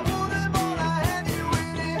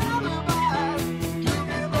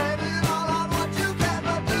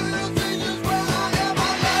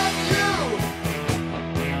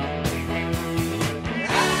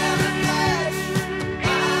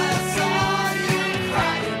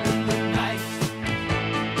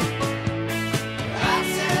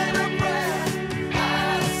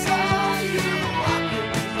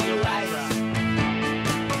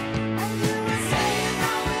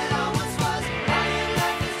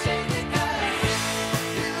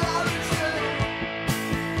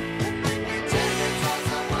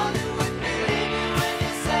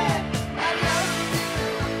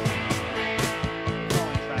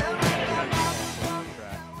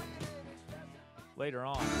later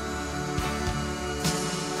on.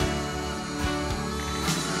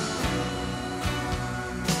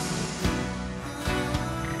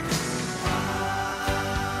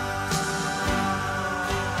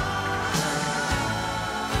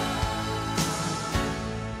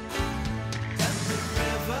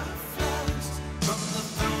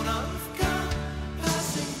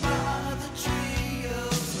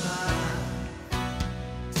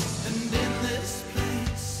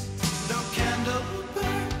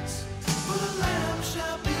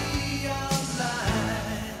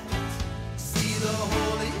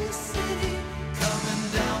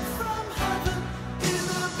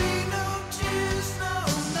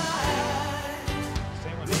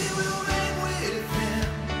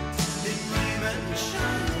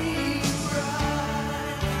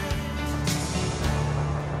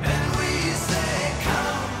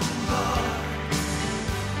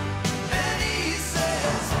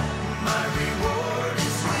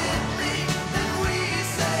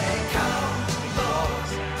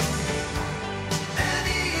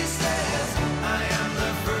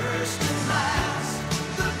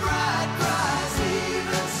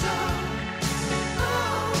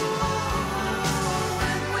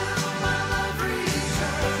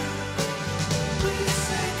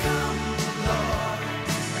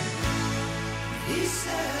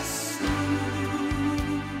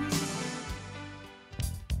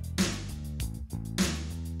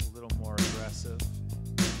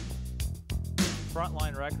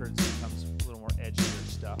 Frontline Records becomes a little more edgier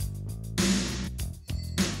stuff.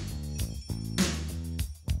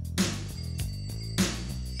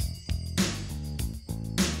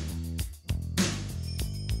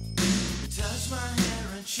 You touch my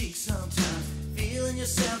hair and cheeks sometimes, feeling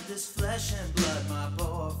yourself this flesh and blood, my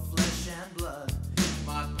poor flesh and blood,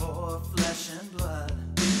 my poor flesh and blood.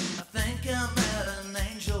 I think I met an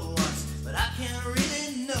angel once, but I can't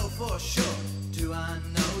really know for sure. Do I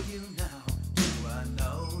know you now? I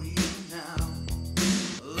know you now.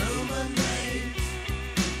 Illuminate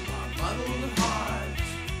my muddled heart.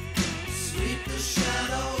 Sweep the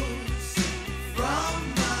shadows from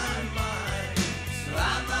my mind, so I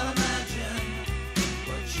might imagine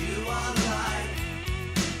what you are like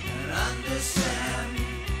and understand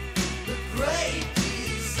the great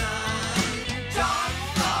design. Dark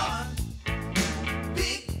thought,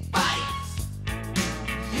 big bites.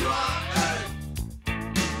 You are earth,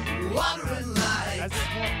 wandering light. As it's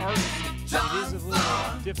more artsy, it is a little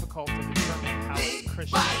more difficult to determine how it's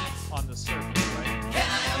Christian on the surface, right? Can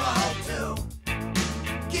I ever hope to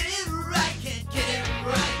get it right? Can't get it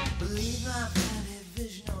right. Believe I've had a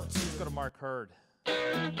vision or two. Let's go to Mark Hurd.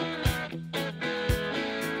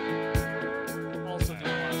 Also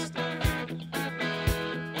doing a lot of stuff.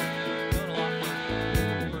 Doing a lot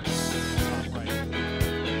more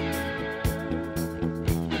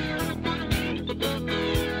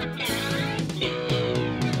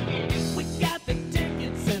We got the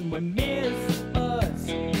tickets and we miss us,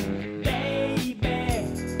 baby.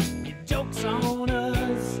 Your joke's on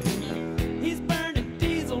us. He's burning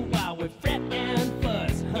diesel while we fret and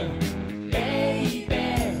fuss, huh, baby.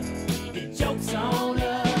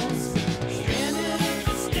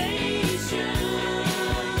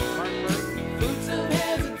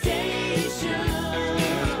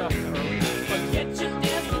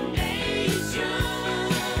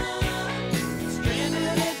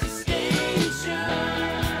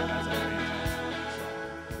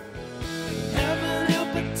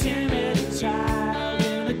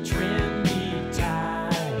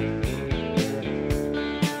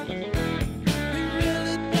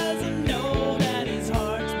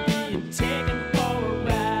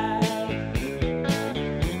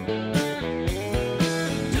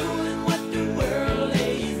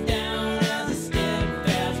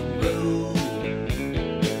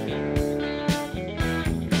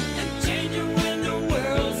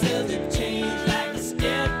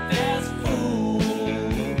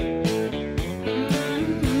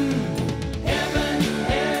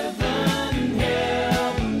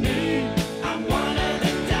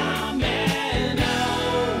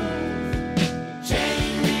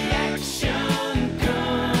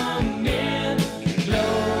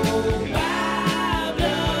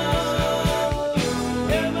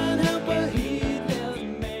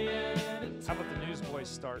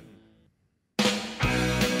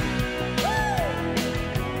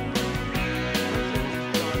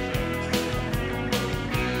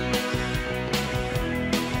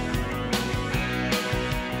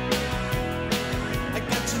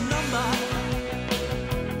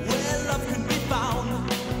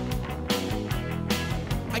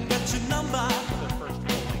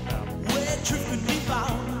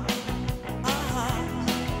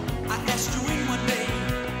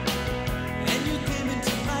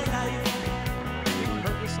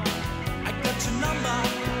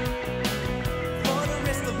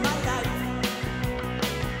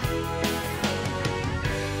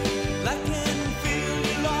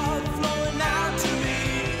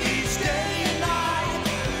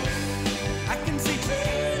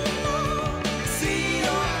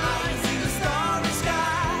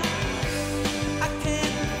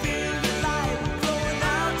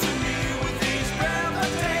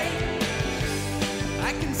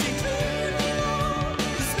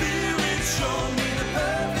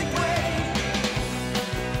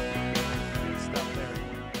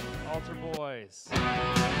 Altar Boys. I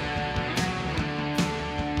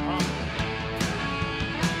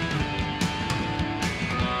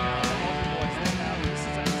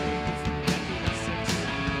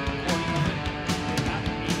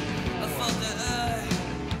thought that I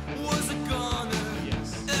was a goner.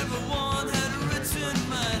 Yes. Everyone had written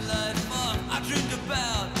my life off. I dreamed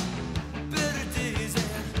about better days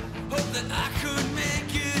and hoped that I could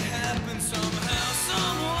make it happen somehow.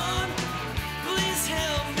 Someone, please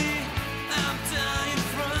help me. I'm dying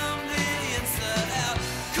from the inside out.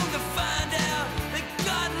 Come to find out that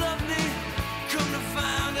God loved me. Come to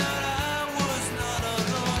find out I was not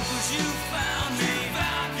alone. 'Cause you found me.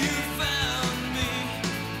 You found me.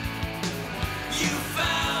 You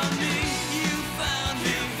found me, you found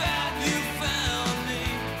me, you found me,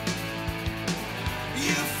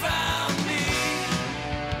 you found me.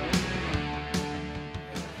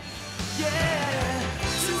 Yeah,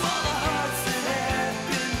 to all the hearts that have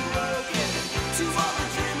been broken, to all the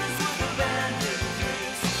dreamers with abandoned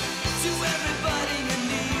dreams, to everybody in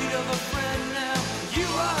need of a friend now, you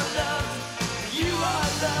are loved, you are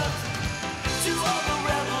loved. To all the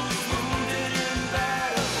rebels wounded in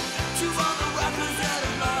battle, to all the rockers that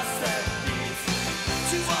have lost their beats,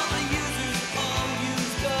 to all the users all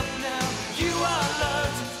used up now, you are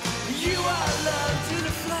loved, you are loved. To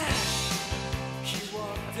the Flash, he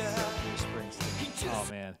walked out. He just Oh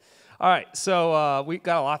man! All right, so we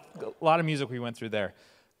got a lot of music we went through there.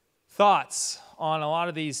 Thoughts on a lot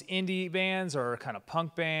of these indie bands or kind of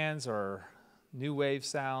punk bands or new wave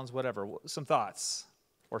sounds, whatever. Some thoughts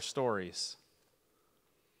or stories.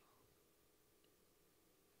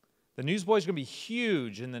 The Newsboys are going to be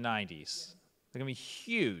huge in the 90s. They're going to be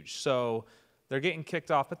huge. So they're getting kicked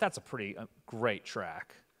off, but that's a pretty great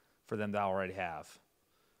track for them to already have.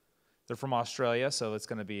 They're from Australia, so it's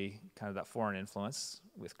going to be kind of that foreign influence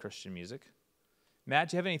with Christian music. Matt,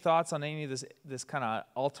 do you have any thoughts on any of this kind of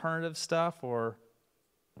alternative stuff? Or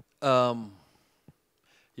Yeah,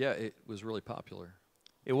 it was really popular.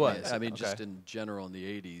 It was? I mean, Okay. just in general in the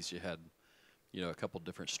 80s, you had, you know, a couple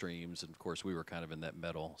different streams. And, of course, we were kind of in that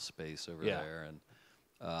metal space over Yeah. there. And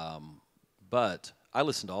but I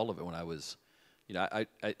listened to all of it when I was, you know,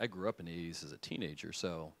 I grew up in the 80s as a teenager.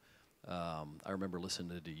 So I remember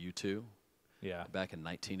listening to U2 Yeah. back in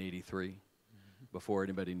 1983. Before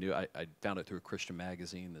anybody knew, I found it through a Christian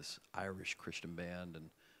magazine, this Irish Christian band, and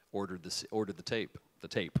ordered the tape.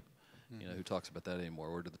 You know, who talks about that anymore?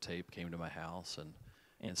 Ordered the tape, came to my house,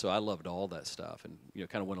 and so I loved all that stuff, and you know,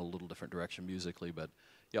 kind of went a little different direction musically, but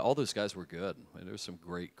yeah, all those guys were good. I mean, there was some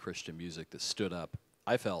great Christian music that stood up.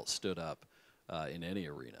 I felt stood up in any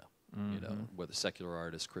arena. You know, whether secular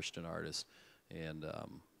artists, Christian artists, and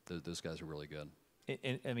those guys are really good.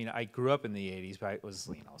 I mean, I grew up in the 80s, but I was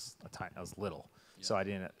little, so I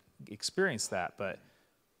didn't experience that. But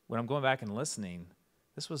when I'm going back and listening,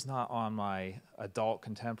 this was not on my adult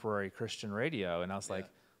contemporary Christian radio, and I was like,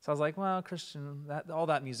 well, Christian, all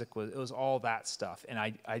that music was all that stuff, and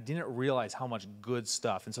I didn't realize how much good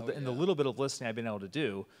stuff. And so in the little bit of listening I've been able to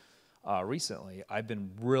do recently, I've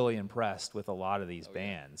been really impressed with a lot of these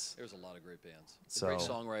bands. There's a lot of great bands, So- great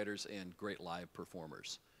songwriters, and great live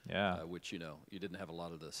performers. Yeah. Which, you know, you didn't have a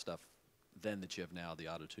lot of the stuff then that you have now, the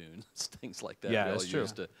auto-tunes, things like that. Yeah, we all that's true.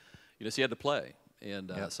 used to, you know, so you had to play.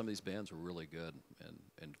 And some of these bands were really good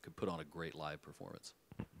and could put on a great live performance.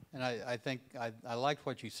 And I think I liked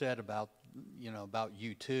what you said about, you know, about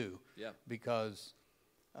U2. Yeah. Because,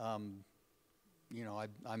 you know,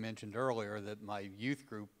 I mentioned earlier that my youth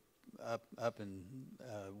group up in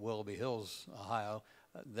Willoughby Hills, Ohio,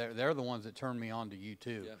 they're the ones that turned me on to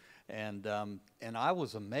U2. Yeah. And I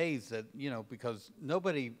was amazed that, you know, because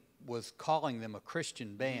nobody was calling them a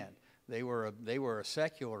Christian band. They were a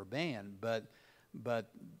secular band, but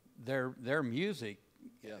their music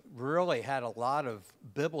really had a lot of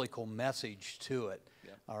biblical message to it.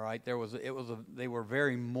 Yeah. All right, they were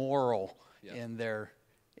very moral in their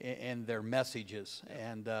messages,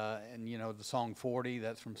 and you know, the song 40,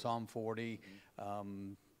 that's from Psalm 40.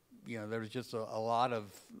 You know, there's just a lot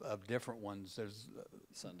of different ones. There's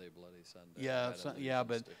Sunday, Bloody Sunday. yeah,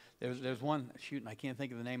 but there's one, shoot, and I can't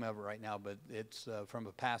think of the name of it right now, but it's from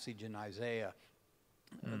a passage in Isaiah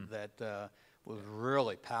that was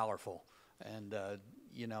really powerful, and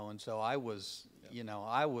you know, and so I was, you know,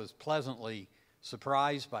 I was pleasantly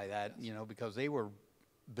surprised by that, you know, because they were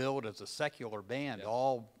billed as a secular band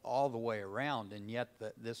all the way around, and yet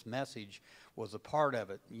this message was a part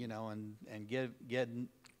of it, you know, and getting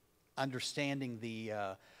understanding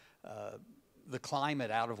the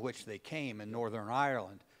climate out of which they came in Northern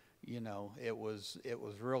Ireland. You know, it was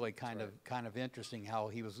really kind of interesting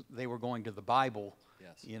how they were going to the Bible,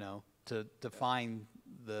 you know, to find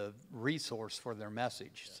the resource for their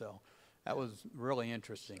message. So that was really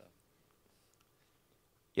interesting.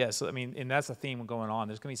 Yeah, so I mean, and that's a theme going on.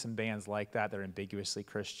 There's going to be some bands like that are ambiguously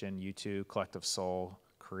Christian. U2, Collective Soul,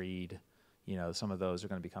 Creed. You know, some of those are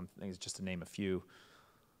going to become things, just to name a few.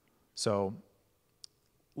 So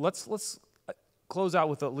let's close out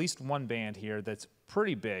with at least one band here that's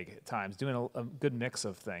pretty big at times, doing a good mix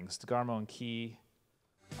of things. DeGarmo Key.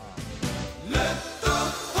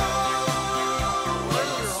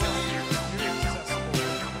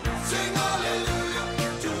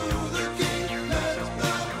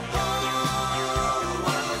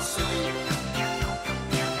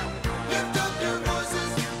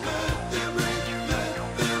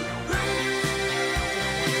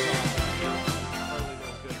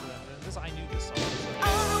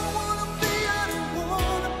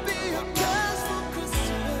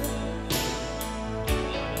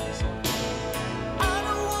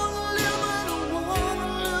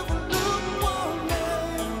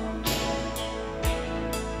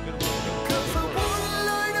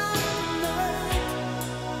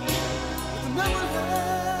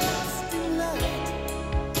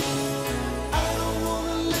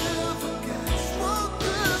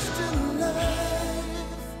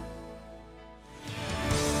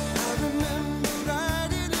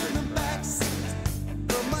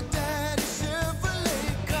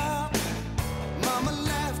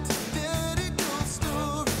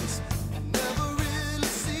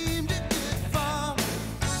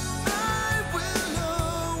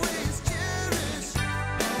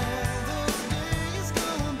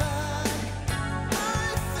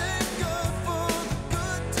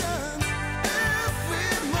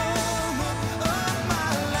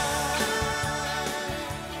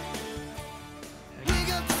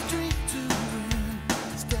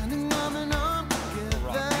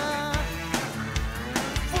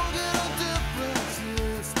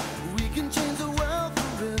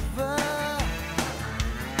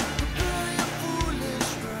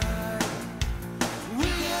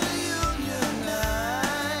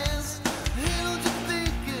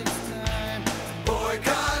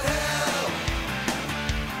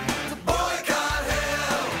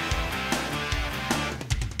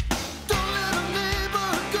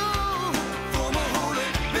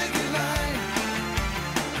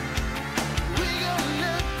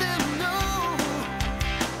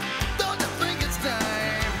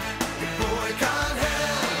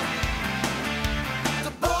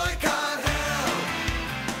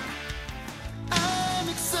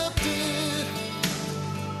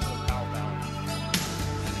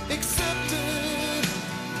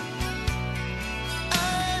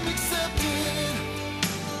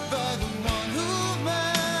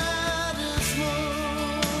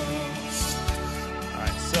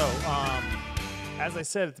 As I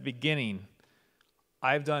said at the beginning,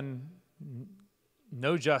 I've done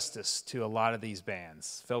no justice to a lot of these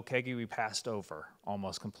bands. Phil Keaggy we passed over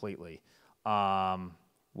almost completely.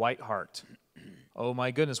 Whiteheart. Oh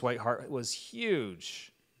my goodness, Whiteheart was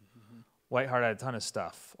huge. Whiteheart had a ton of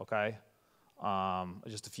stuff, okay?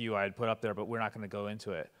 Just a few I had put up there, but we're not going to go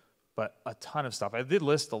into it. But a ton of stuff. I did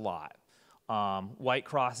list a lot.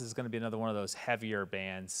 Whitecross is going to be another one of those heavier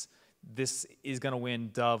bands. This is going to win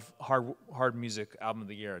Dove Hard Music Album of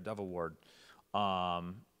the Year, a Dove Award.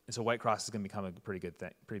 And so Whitecross is going to become a pretty good thing,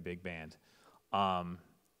 pretty big band. Oh,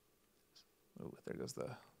 there goes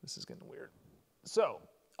this is getting weird. So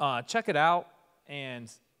check it out.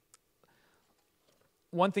 And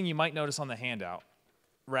one thing you might notice on the handout,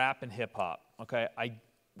 rap and hip hop. Okay,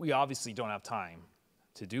 we obviously don't have time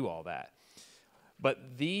to do all that.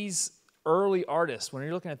 But these early artists, when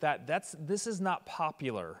you're looking at that, this is not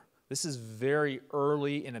popular. This is very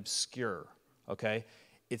early and obscure, okay?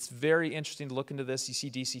 It's very interesting to look into this. You see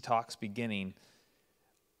DC Talks beginning.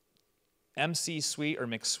 MC Sweet or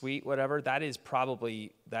McSweet, whatever, that is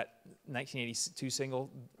probably that 1982 single.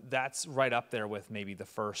 That's right up there with maybe the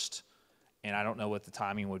first, and I don't know what the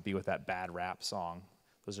timing would be with that Bad Rap song.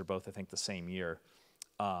 Those are both, I think, the same year.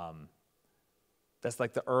 That's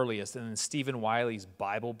like the earliest. And then Stephen Wiley's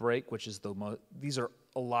Bible Break, which is the most,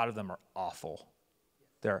 a lot of them are awful.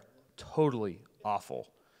 They're totally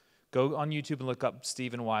awful. Go on YouTube and look up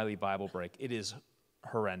Stephen Wiley Bible Break. It is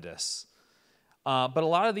horrendous. But a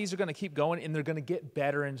lot of these are going to keep going, and they're going to get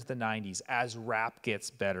better into the 90s as rap gets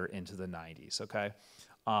better into the 90s, okay?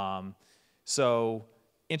 So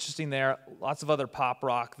interesting there. Lots of other pop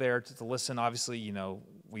rock there to listen. Obviously, you know,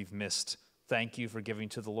 we've missed Thank You for Giving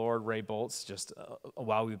to the Lord, Ray Boltz, just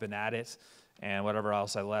while we've been at it, and whatever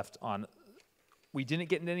else I left on. We didn't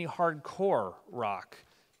get into any hardcore rock.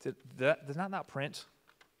 Did that not print?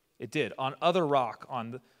 It did. On Other Rock on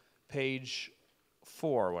the page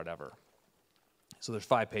 4 or whatever. So there's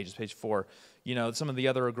 5 pages, page 4. You know, some of the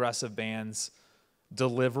other aggressive bands,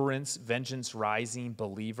 Deliverance, Vengeance Rising,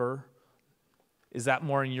 Believer. Is that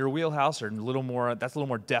more in your wheelhouse or a little more, that's a little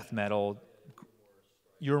more death metal?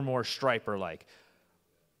 You're more Stryper-like.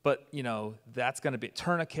 But, you know, that's going to be,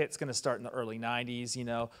 Tourniquet's going to start in the early 90s, you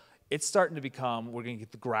know. It's starting to become, we're going to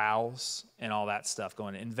get the growls and all that stuff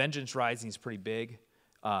going. And Vengeance Rising is pretty big.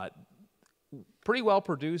 Pretty well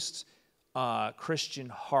produced Christian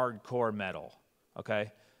hardcore metal,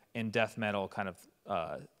 okay? And death metal kind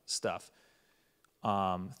of stuff.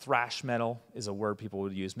 Thrash metal is a word people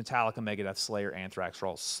would use. Metallica, Megadeth, Slayer, Anthrax are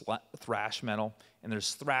all thrash metal. And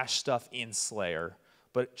there's thrash stuff in Slayer.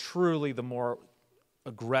 But truly the more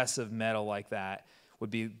aggressive metal like that would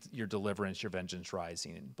be your Deliverance, your Vengeance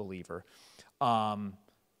Rising, and Believer.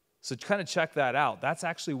 So kind of check that out. That's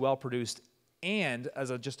actually well produced. And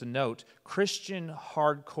as just a note, Christian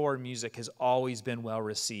hardcore music has always been well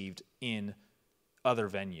received in other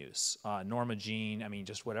venues. Norma Jean, I mean,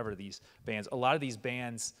 just whatever these bands. A lot of these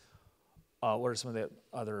bands, what are some of the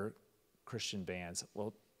other Christian bands?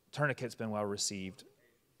 Well, Tourniquet's been well received.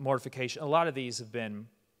 Mortification, a lot of these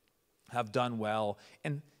have done well.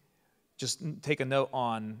 And just take a note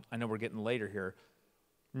on, I know we're getting later here,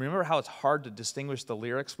 remember how it's hard to distinguish the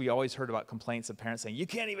lyrics? We always heard about complaints of parents saying, you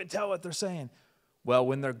can't even tell what they're saying. Well,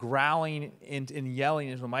 when they're growling and yelling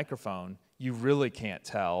into a microphone, you really can't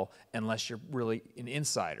tell unless you're really an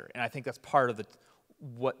insider. And I think that's part of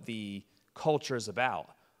what the culture is about.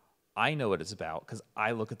 I know what it's about because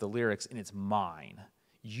I look at the lyrics and it's mine.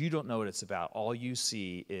 You don't know what it's about. All you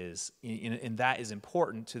see is, and that is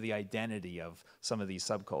important to the identity of some of these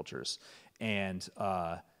subcultures. And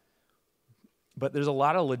but there's a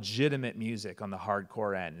lot of legitimate music on the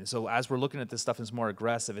hardcore end. And so as we're looking at this stuff that's more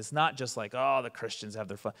aggressive, it's not just like, oh, the Christians have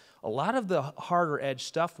their fun. A lot of the harder edge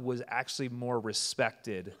stuff was actually more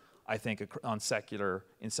respected, I think, in secular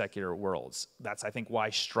worlds. That's, I think, why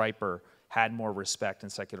Stryper had more respect in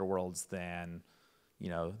secular worlds than, you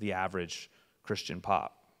know, the average Christian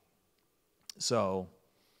pop. So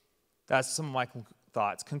that's some of my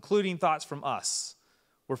thoughts. Concluding thoughts from us.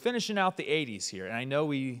 We're finishing out the 80s here, and I know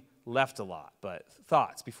we left a lot, but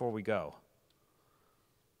thoughts before we go.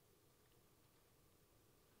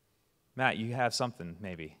 Matt, you have something,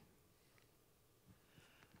 maybe.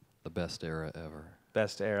 The best era ever.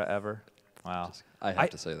 Best era ever? Wow. I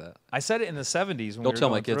have to say that. I said it in the 70s when Don't we were tell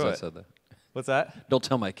my going kids through I it. said that. What's that? Don't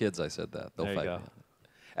tell my kids I said that. They'll There you fight go. me.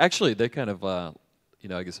 Actually, they kind of, you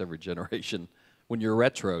know, I guess every generation, when you're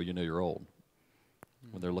retro, you know you're old.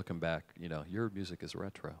 When they're looking back, you know, your music is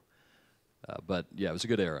retro. But, yeah, it was a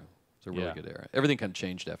good era. It was a really good era. Everything kind of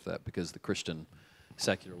changed after that because the Christian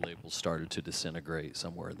secular labels started to disintegrate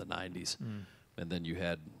somewhere in the 90s. And then you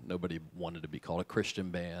had, nobody wanted to be called a Christian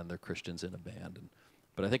band. They're Christians in a band.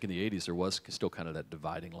 But I think in the 80s there was still kind of that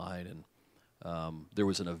dividing line. And there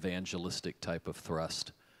was an evangelistic type of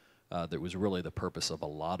thrust that was really the purpose of a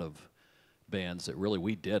lot of bands that really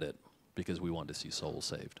we did it because we wanted to see souls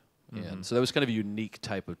saved. And so that was kind of a unique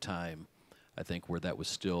type of time, I think, where that was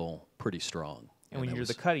still pretty strong. And when you're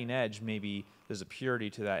the cutting edge, maybe there's a purity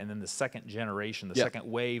to that. And then the second generation, the second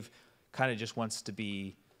wave kind of just wants to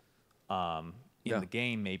be in the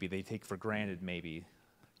game, maybe. They take for granted, maybe.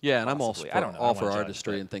 Yeah, and I'm all I don't know. all for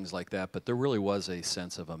artistry and things like that, but there really was a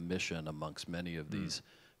sense of a mission amongst many of these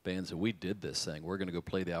bands. And we did this thing. We're going to go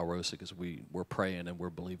play the Alrosa because we're praying and we're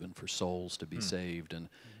believing for souls to be saved. And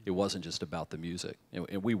it wasn't just about the music.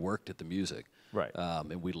 And we worked at the music. Right.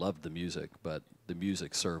 And we loved the music, but the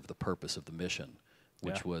music served the purpose of the mission,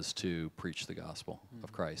 which was to preach the gospel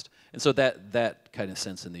of Christ. And so that kind of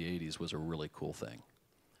sense in the 80s was a really cool thing.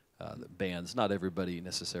 The bands, not everybody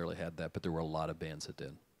necessarily had that, but there were a lot of bands that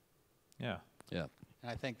did. Yeah. Yeah.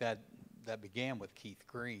 And I think that began with Keith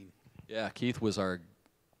Green. Yeah, Keith was our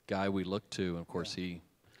guy we looked to, and of course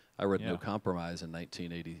I read No Compromise in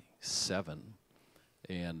 1987,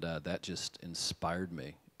 and that just inspired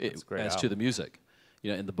me as to the music.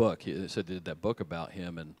 You know, in the book, he did that book about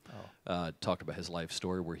him and talked about his life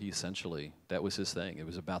story where he essentially, that was his thing. It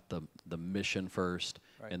was about the mission first,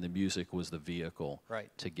 and the music was the vehicle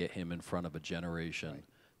to get him in front of a generation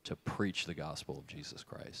to preach the gospel of Jesus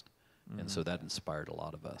Christ. And so that inspired a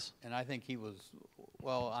lot of us. And I think he was,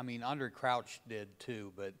 well, I mean, Andre Crouch did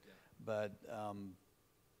too, but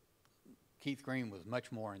Keith Green was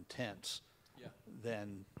much more intense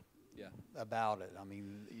than about it. I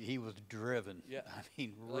mean, he was driven. Yeah. I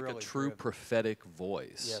mean, like really a true driven. prophetic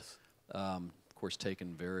voice. Yes. Of course,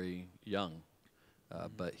 taken very young,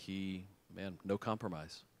 but no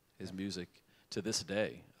compromise. His music, to this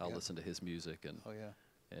day, I'll listen to his music, and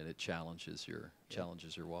and it challenges your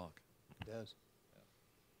walk. It does.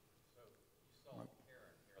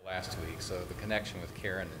 last week, so the connection with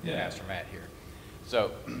Karen and Pastor Matt here.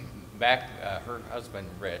 So back, her husband,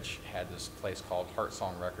 Rich, had this place called Heart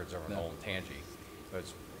Song Records over in Old Tangy.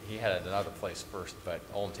 He had another place first, but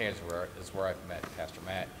Old Tangy is where I met Pastor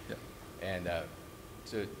Matt. Yeah. And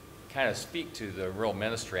to kind of speak to the real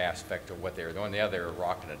ministry aspect of what they were doing, they were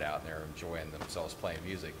rocking it out and they were enjoying themselves playing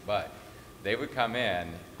music, but they would come in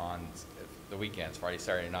on the weekends, Friday,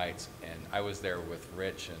 Saturday nights, and I was there with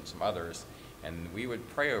Rich and some others, and we would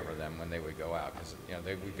pray over them when they would go out, because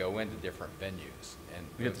they would go into different venues. And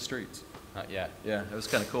We hit the streets. Yeah. Yeah, it was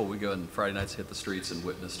kind of cool. We go in Friday nights, hit the streets, and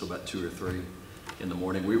witness till about 2 or 3 in the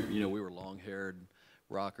morning. We were long-haired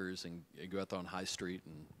rockers, and go out there on High Street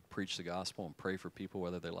and preach the gospel and pray for people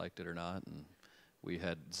whether they liked it or not. And we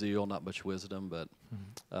had zeal, not much wisdom, but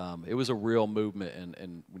it was a real movement.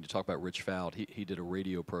 And when you talk about Rich Fowd, he did a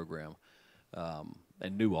radio program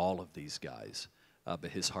and knew all of these guys,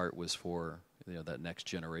 but his heart was for that next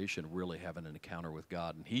generation really having an encounter with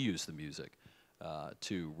God, and he used the music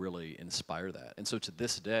to really inspire that. And so to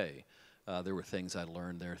this day, there were things I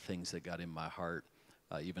learned there, things that got in my heart,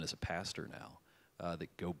 even as a pastor now,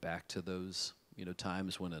 that go back to those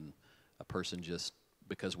times when a person just,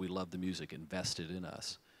 because we love the music, invested in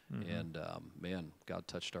us. Mm-hmm. And man, God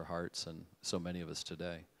touched our hearts, and so many of us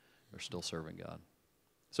today are still serving God.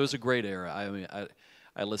 So it's a great era. I mean,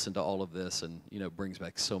 I listened to all of this, and it brings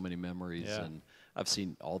back so many memories. Yeah. And I've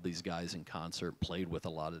seen all these guys in concert, played with a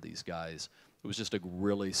lot of these guys. It was just a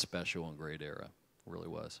really special and great era. It really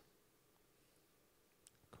was.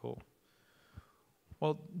 Cool.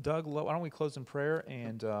 Well, Doug, why don't we close in prayer,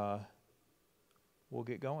 and we'll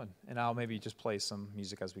get going. And I'll maybe just play some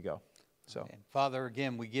music as we go. So, okay. Father,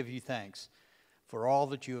 again, we give you thanks for all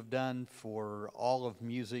that you have done, for all of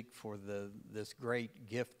music, for this great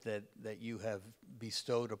gift that you have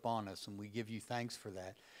bestowed upon us, and we give you thanks for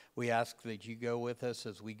that. We ask that you go with us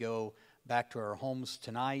as we go back to our homes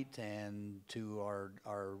tonight and to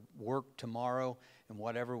our work tomorrow and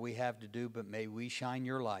whatever we have to do, but may we shine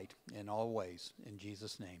your light in all ways. In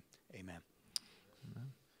Jesus' name, amen.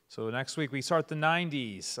 So next week we start the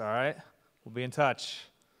 90s, all right? We'll be in touch.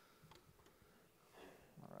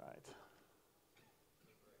 All right.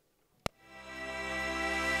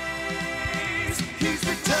 He's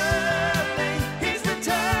returning.